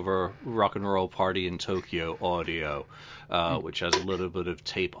Roll Party in Tokyo audio, which has a little bit of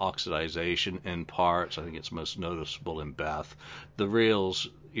tape oxidization in parts. I think it's most noticeable in Beth. The reels,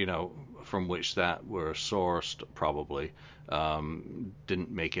 from which that were sourced probably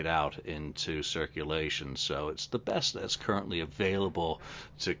didn't make it out into circulation, so it's the best that's currently available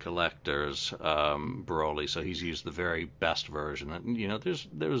to collectors, Broly. So he's used the very best version. And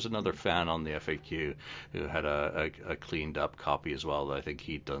there was another fan on the FAQ who had a cleaned up copy as well that I think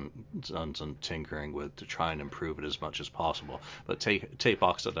he'd done some tinkering with to try and improve it as much as possible. But tape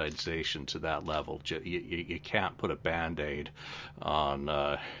oxidization to that level, you can't put a band-aid on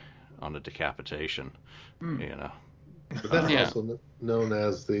a decapitation, But that's also known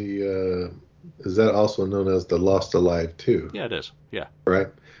as is that also known as the Lost Alive 2? Yeah, it is. Yeah. Right?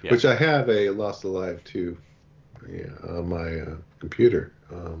 Yeah. Which I have a Lost Alive 2 on my computer.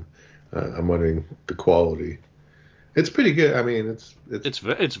 I'm wondering the quality. It's pretty good. I mean, it's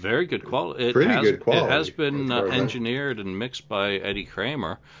very good quality. Good quality. It has been engineered and mixed by Eddie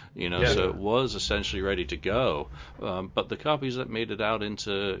Kramer, so it was essentially ready to go. But the copies that made it out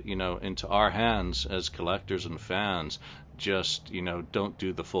into our hands as collectors and fans just don't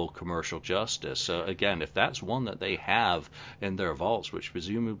do the full commercial justice. So again, if that's one that they have in their vaults, which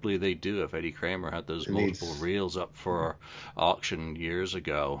presumably they do, if Eddie Kramer had those multiple reels up for auction years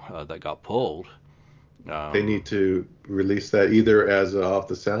ago that got pulled. They need to release that either as off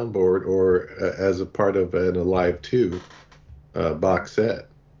the soundboard or as a part of an Alive 2 box set,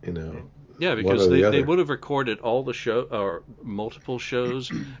 Yeah, because they would have recorded all the show or multiple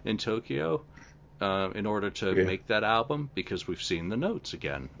shows in Tokyo in order to make that album, because we've seen the notes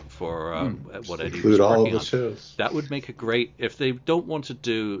again for what Eddie was working all the on. Shows. That would make a great, if they don't want to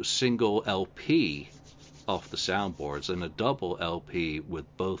do single LP off the soundboards, and a double LP with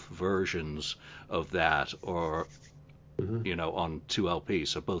both versions of that, or on 2 LPs,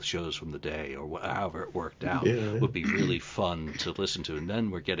 so both shows from the day, or however it worked out, would be really fun to listen to. And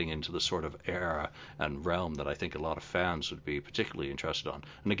then we're getting into the sort of era and realm that I think a lot of fans would be particularly interested on.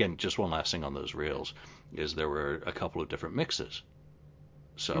 And again, just one last thing on those reels is there were a couple of different mixes.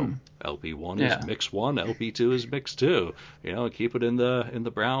 So LP1 is mix 1, LP2 is mix 2. Keep it in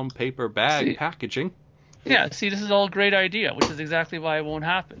the brown paper bag packaging. Yeah, see, this is all a great idea, which is exactly why it won't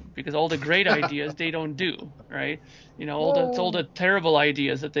happen, because all the great ideas they don't do, right? All the terrible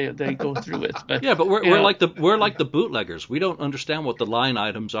ideas that they go through with. But yeah, but we're like the bootleggers. We don't understand what the line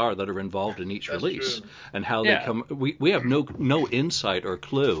items are that are involved in each release and how they come. We have no insight or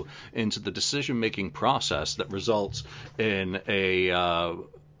clue into the decision-making process that results in a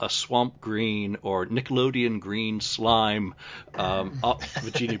swamp green or Nickelodeon green slime up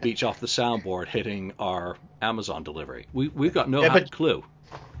Virginia Beach off the soundboard hitting our Amazon delivery. We've got no clue.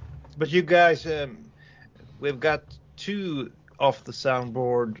 But you guys, we've got 2 off the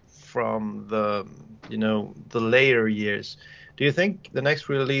soundboard from the later years. Do you think the next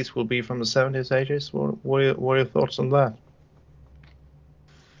release will be from the 70s, 80s? What are your thoughts on that?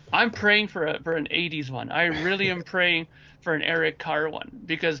 I'm praying for an 80s one. I really am praying for an Eric Carr one,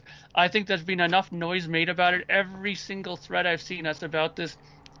 because I think there's been enough noise made about it. Every single thread I've seen that's about this,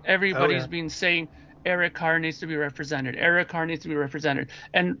 everybody's been saying Eric Carr needs to be represented. Eric Carr needs to be represented.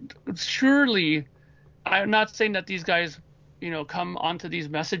 And surely, I'm not saying that these guys, come onto these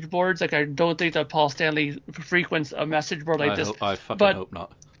message boards. Like, I don't think that Paul Stanley frequents a message board like this. I fucking hope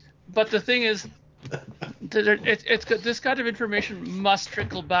not. But the thing is, it's this kind of information must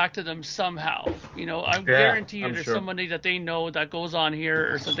trickle back to them somehow. I'm guaranteed there's somebody that they know that goes on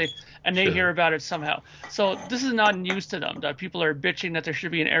here or something, and they hear about it somehow. So this is not news to them that people are bitching that there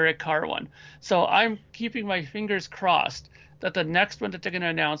should be an Eric Carr one. So I'm keeping my fingers crossed that the next one that they're going to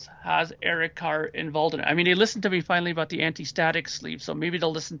announce has Eric Carr involved in it. I mean, they listened to me finally about the anti-static sleeve, so maybe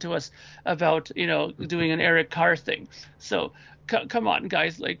they'll listen to us about doing an Eric Carr thing. So come on,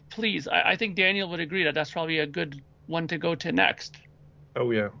 guys, like, please. I think Daniel would agree that that's probably a good one to go to next.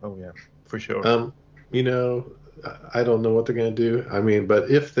 Oh yeah, for sure. I don't know what they're gonna do. I mean,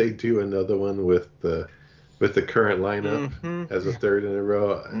 but if they do another one with the current lineup as a third in a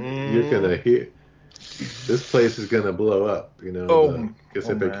row, you're gonna hear this place is gonna blow up.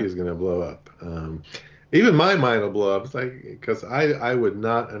 FAQ is gonna blow up. Even my mind will blow up. It's like, because I would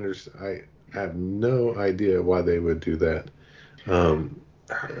not understand. I have no idea why they would do that.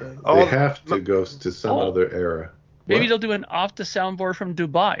 They have to go to some other era. Maybe they'll do an off the soundboard from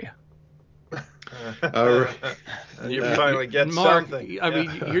Dubai. You finally get Mark, something. I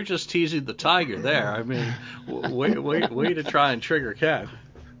mean, you're just teasing the tiger there. I mean, way to try and trigger Ken.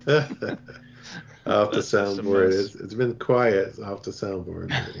 Off the soundboard. It's been quiet off the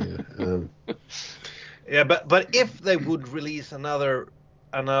soundboard. Yeah, but if they would release another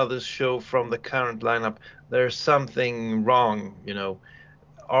show from the current lineup, there's something wrong,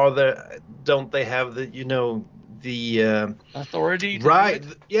 Don't they have the authority? Right.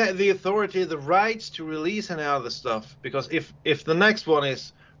 Yeah, the authority, the rights to release any other stuff. Because if the next one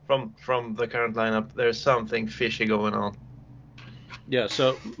is from the current lineup, there's something fishy going on. Yeah,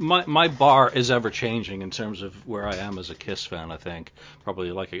 so my bar is ever changing in terms of where I am as a Kiss fan. I think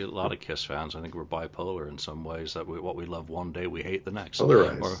probably like a lot of Kiss fans, I think we're bipolar in some ways. That what we love one day we hate the next,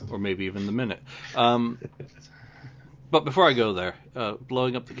 or maybe even the minute. But before I go there,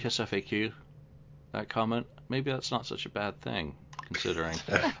 blowing up the Kiss FAQ, that comment, maybe that's not such a bad thing considering.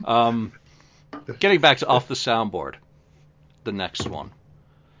 Getting back to off the soundboard, the next one.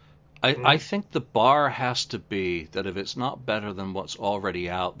 I think the bar has to be that if it's not better than what's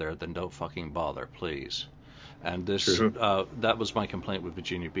already out there, then don't fucking bother, please. And this, that was my complaint with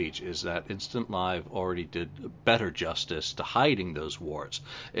Virginia Beach, is that Instant Live already did better justice to hiding those warts.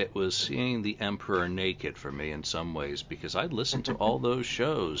 It was seeing the Emperor naked for me in some ways, because I'd listened to all those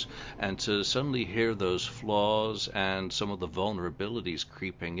shows, and to suddenly hear those flaws and some of the vulnerabilities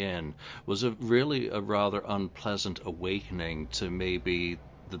creeping in was really a rather unpleasant awakening to maybe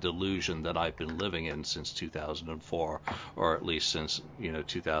the delusion that I've been living in since 2004, or at least since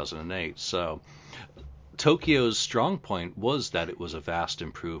 2008. So Tokyo's strong point was that it was a vast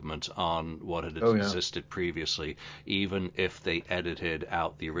improvement on what had existed previously, even if they edited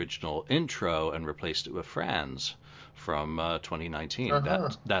out the original intro and replaced it with Franz from 2019.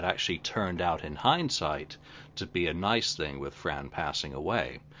 That actually turned out in hindsight to be a nice thing with Fran passing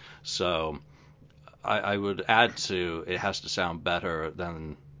away. So I would add to, it has to sound better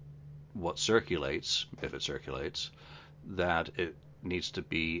than what circulates, if it circulates, that it needs to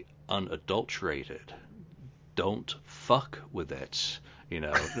be unadulterated. Don't fuck with it.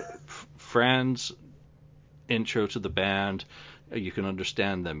 Fran's intro to the band, you can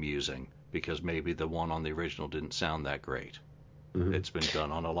understand them using, because maybe the one on the original didn't sound that great. Mm-hmm. It's been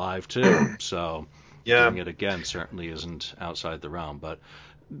done on a live too, so doing it again certainly isn't outside the realm, but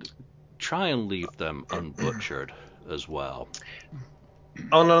try and leave them unbutchered as well.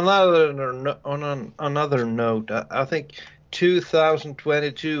 On another note, I think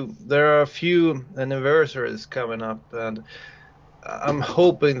 2022, there are a few anniversaries coming up, and I'm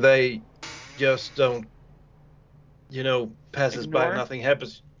hoping they just don't, pass us by, nothing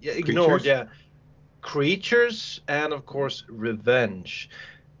happens. Yeah, ignored, yeah. Creatures and, of course, Revenge.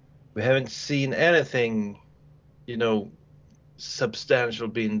 We haven't seen anything, substantial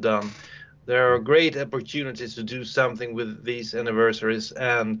being done. There are great opportunities to do something with these anniversaries,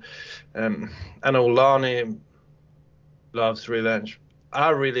 and I know Lonnie loves Revenge. I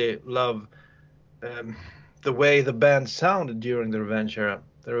really love the way the band sounded during the Revenge era.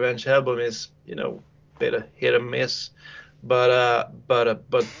 The Revenge album is, bit of hit and miss, but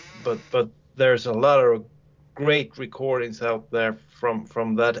there's a lot of great recordings out there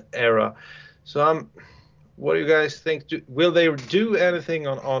from that era. So what do you guys think? Will they do anything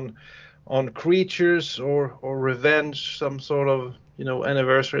on Creatures or Revenge, some sort of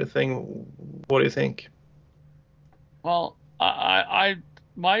anniversary thing? What do you think? Well, my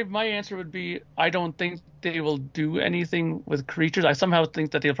answer would be, I don't think they will do anything with Creatures. I somehow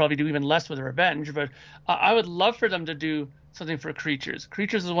think that they'll probably do even less with Revenge, but I would love for them to do something for Creatures.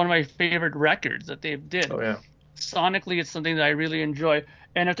 Creatures is one of my favorite records that they've did. Oh yeah. Sonically, it's something that I really enjoy.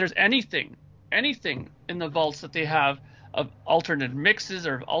 And if there's anything in the vaults that they have of alternate mixes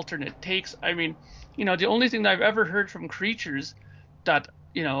or alternate takes, I mean, the only thing that I've ever heard from Creatures that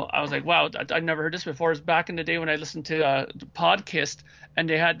I was like, wow, I'd never heard this before, is back in the day when I listened to Podcast, and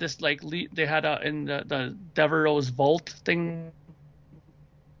they had this they had in the Devereaux's Vault thing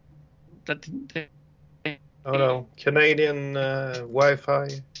that Canadian Wi-Fi.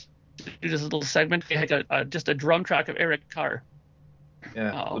 Do this little segment. They had just a drum track of Eric Carr.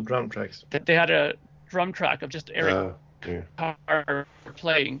 Yeah, the drum tracks. They had a drum track of just Eric Carr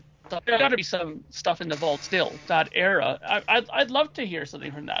playing. So there's got to be some stuff in the vault still. That era, I'd love to hear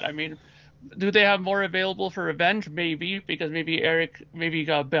something from that. I mean, do they have more available for Revenge? Maybe, because maybe Bob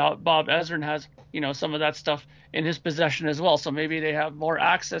Ezrin has some of that stuff in his possession as well. So maybe they have more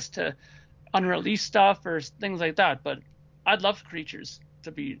access to unreleased stuff or things like that. But I'd love Creatures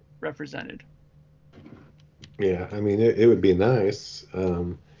to be represented. Yeah, I mean, it would be nice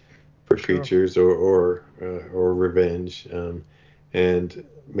for Creatures or Revenge. And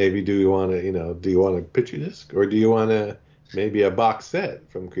maybe do you want a picture disc, or do you want maybe a box set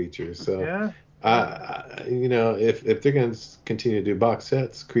from Creatures? So, Yeah. if they're going to continue to do box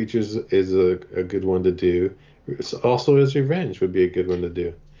sets, Creatures is a good one to do. Also, is Revenge would be a good one to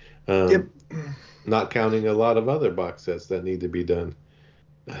do. Yep. Not counting a lot of other box sets that need to be done.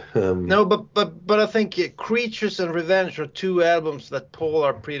 No, but I think Creatures and Revenge are two albums that Paul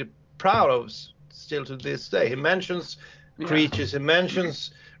are pretty proud of still to this day. He mentions Creatures, he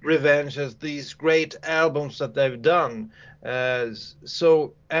mentions Revenge as these great albums that they've done.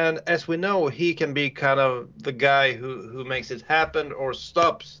 So, and as we know, he can be kind of the guy who makes it happen or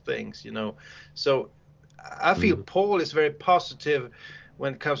stops things, So I feel Paul is very positive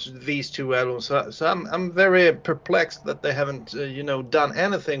when it comes to these two albums. So I'm very perplexed that they haven't done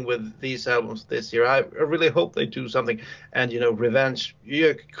anything with these albums this year. I really hope they do something. And Revenge,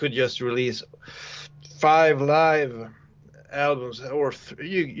 you could just release 5 live albums, or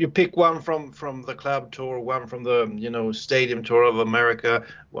you pick one from the club tour, one from the stadium tour of America,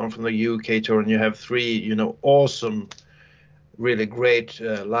 one from the UK tour, and you have 3 awesome, really great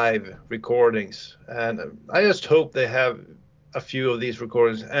live recordings. And I just hope they have a few of these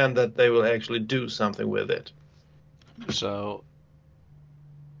recordings and that they will actually do something with it. So,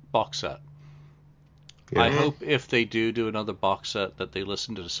 box set. Yeah. I hope if they do another box set that they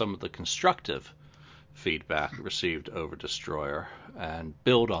listen to some of the constructive feedback received over Destroyer and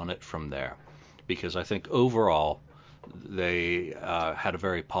build on it from there, because I think overall they had a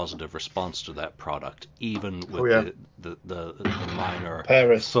very positive response to that product, even with the minor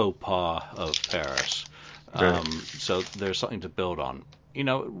faux pas of Paris. So there's something to build on.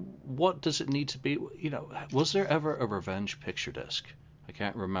 What does it need to be? Was there ever a Revenge picture disc? I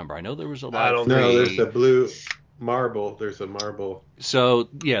can't remember. I know there was a live. No, there's a blue marble. There's a marble. So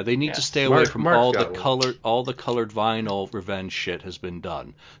yeah, they need to stay away from all the colored vinyl Revenge shit has been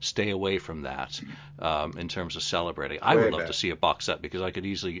done. Stay away from that in terms of celebrating. I would love to see a box set, because I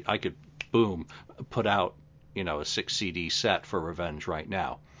could put out a 6 CD set for Revenge right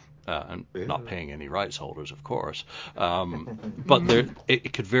now. And not paying any rights holders, of course. But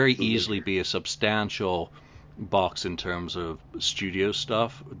it could very easily be a substantial box in terms of studio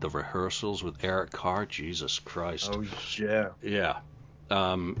stuff, the rehearsals with Eric Carr, Jesus Christ. Oh, yeah. Yeah.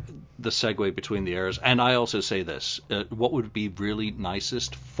 The segue between the eras. And I also say this, what would be really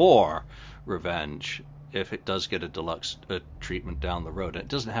nicest for Revenge, if it does get a deluxe treatment down the road, and it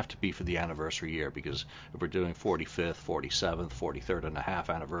doesn't have to be for the anniversary year, because if we're doing 45th, 47th, 43rd and a half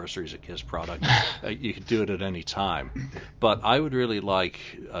anniversaries of KISS product, you could do it at any time. But I would really like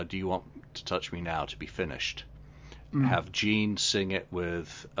Do You Want to Touch Me Now to be finished. Have Gene sing it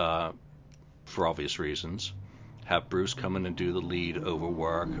with, for obvious reasons, have Bruce come in and do the lead over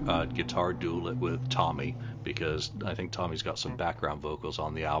work, guitar duel it with Tommy, because I think Tommy's got some background vocals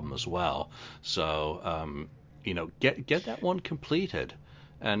on the album as well. So, get that one completed,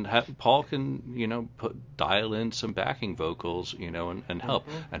 and Paul can, dial in some backing vocals, and help,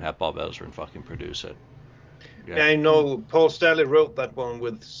 and have Bob Ezrin fucking produce it. Yeah, I know Paul Stanley wrote that one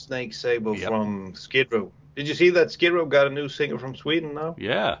with Snake Sable from Skid Row. Did you see that Skid Row got a new singer from Sweden now?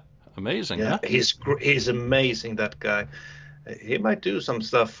 Yeah. Amazing. Yeah, huh? He's amazing, that guy. He might do some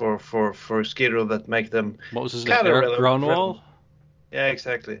stuff for Skid Row that make them. What was his name? Eric Gronwall? Yeah,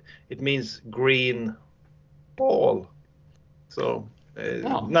 exactly. It means green ball. So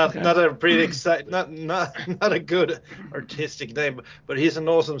not a pretty not a good artistic name, but he's an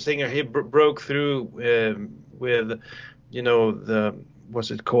awesome singer. He broke through with the. What's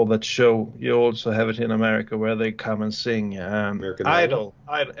it called, that show? You also have it in America where they come and sing. American Idol.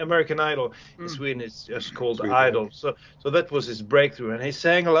 American Idol. In Sweden, it's just called Idol. So that was his breakthrough, and he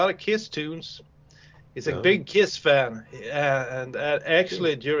sang a lot of Kiss tunes. He's a big Kiss fan, and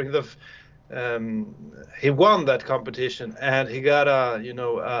actually during the he won that competition, and he got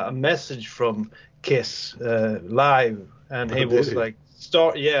a message from Kiss live, and he was like he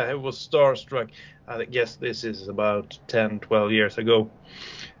was starstruck. I guess this is about 10, 12 years ago.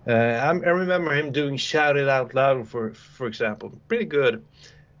 I remember him doing Shout It Out Loud, for example. Pretty good.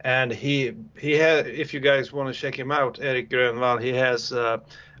 And he had, if you guys want to check him out, Eric Grönvall, he has a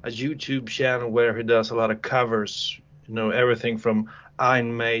YouTube channel where he does a lot of covers. Everything from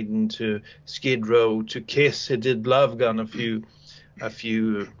Iron Maiden to Skid Row to Kiss. He did Love Gun a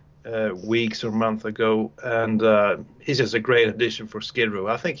few weeks or month ago, and he's just a great addition for Skid Row.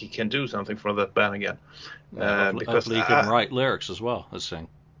 I think he can do something for that band again. Because he can write lyrics as well as sing.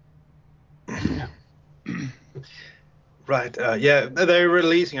 Right. Yeah, they're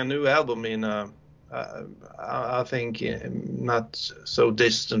releasing a new album in I think not so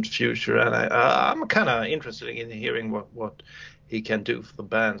distant future, and I'm kind of interested in hearing what he can do for the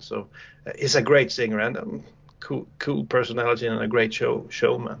band. So he's a great singer and cool personality and a great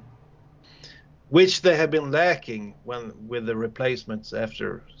showman, which they have been lacking with the replacements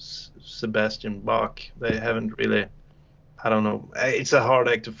after Sebastian Bach. They haven't really. I don't know. It's a hard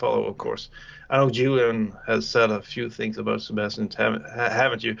act to follow, of course. I know Julian has said a few things about Sebastian,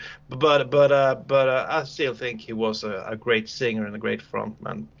 haven't you? But I still think he was a great singer and a great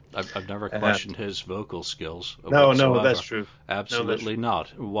frontman. I've never questioned his vocal skills. No, that's true. Absolutely not.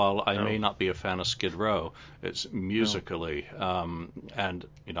 While I may not be a fan of Skid Row, it's musically, and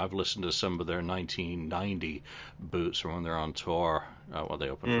I've listened to some of their 1990 boots from when they're on tour. They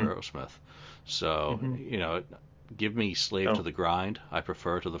opened for Aerosmith. So give me Slave to the Grind. I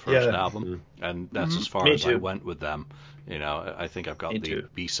prefer to the first album, and that's as far as I went with them. I think I've got the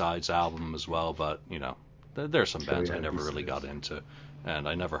B-sides album as well, but there are some bands I never really got into, and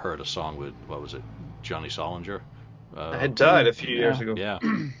I never heard a song with Johnny Solinger. Had died a few years ago. Yeah.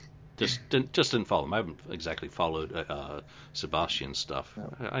 Just didn't follow him. I haven't exactly followed Sebastian's stuff.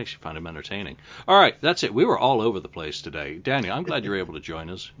 I actually find him entertaining. All right, that's it. We were all over the place today. Daniel, I'm glad you were able to join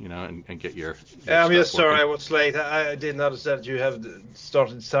us, and get your I'm just sorry I was late. I didn't notice that you have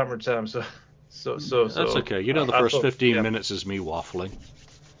started summertime, so that's okay. The first 15 minutes is me waffling.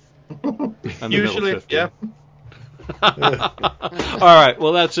 And usually, yeah. All right,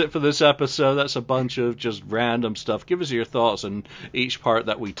 well, that's it for this episode. That's a bunch of just random stuff. Give us your thoughts on each part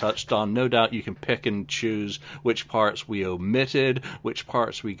that we touched on. No doubt you can pick and choose which parts we omitted, which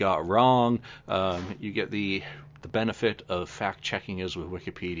parts we got wrong. You get the benefit of fact-checking us with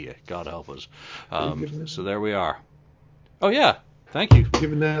Wikipedia. God help us. So there we are. Oh, yeah. Thank you.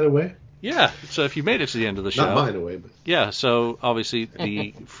 Giving that away? Yeah, so if you made it to the end of the show... Not mine away, but... Yeah, so obviously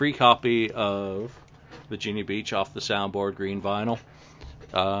the free copy of Virginia Beach off the Soundboard green vinyl.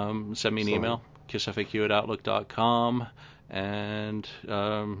 Send me an email, kissfaq@outlook.com, and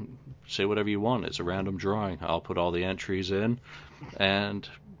say whatever you want. It's a random drawing. I'll put all the entries in and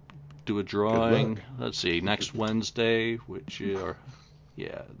do a drawing. Let's see, next Wednesday, which are,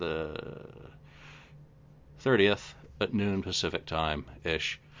 the 30th at noon Pacific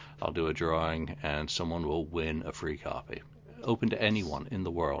time-ish. I'll do a drawing, and someone will win a free copy. Open to anyone in the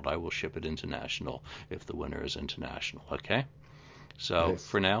world. I will ship it international if the winner is international, okay? So, nice.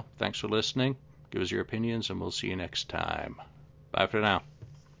 For now, thanks for listening. Give us your opinions, and we'll see you next time. Bye for now.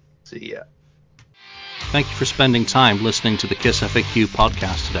 See ya. Thank you for spending time listening to the Kiss FAQ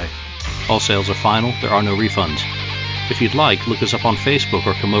podcast today. All sales are final. There are no refunds. If you'd like, look us up on Facebook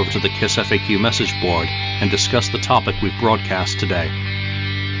or come over to the Kiss FAQ message board and discuss the topic we've broadcast today.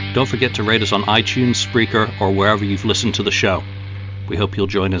 Don't forget to rate us on iTunes, Spreaker, or wherever you've listened to the show. We hope you'll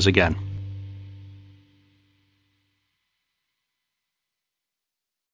join us again.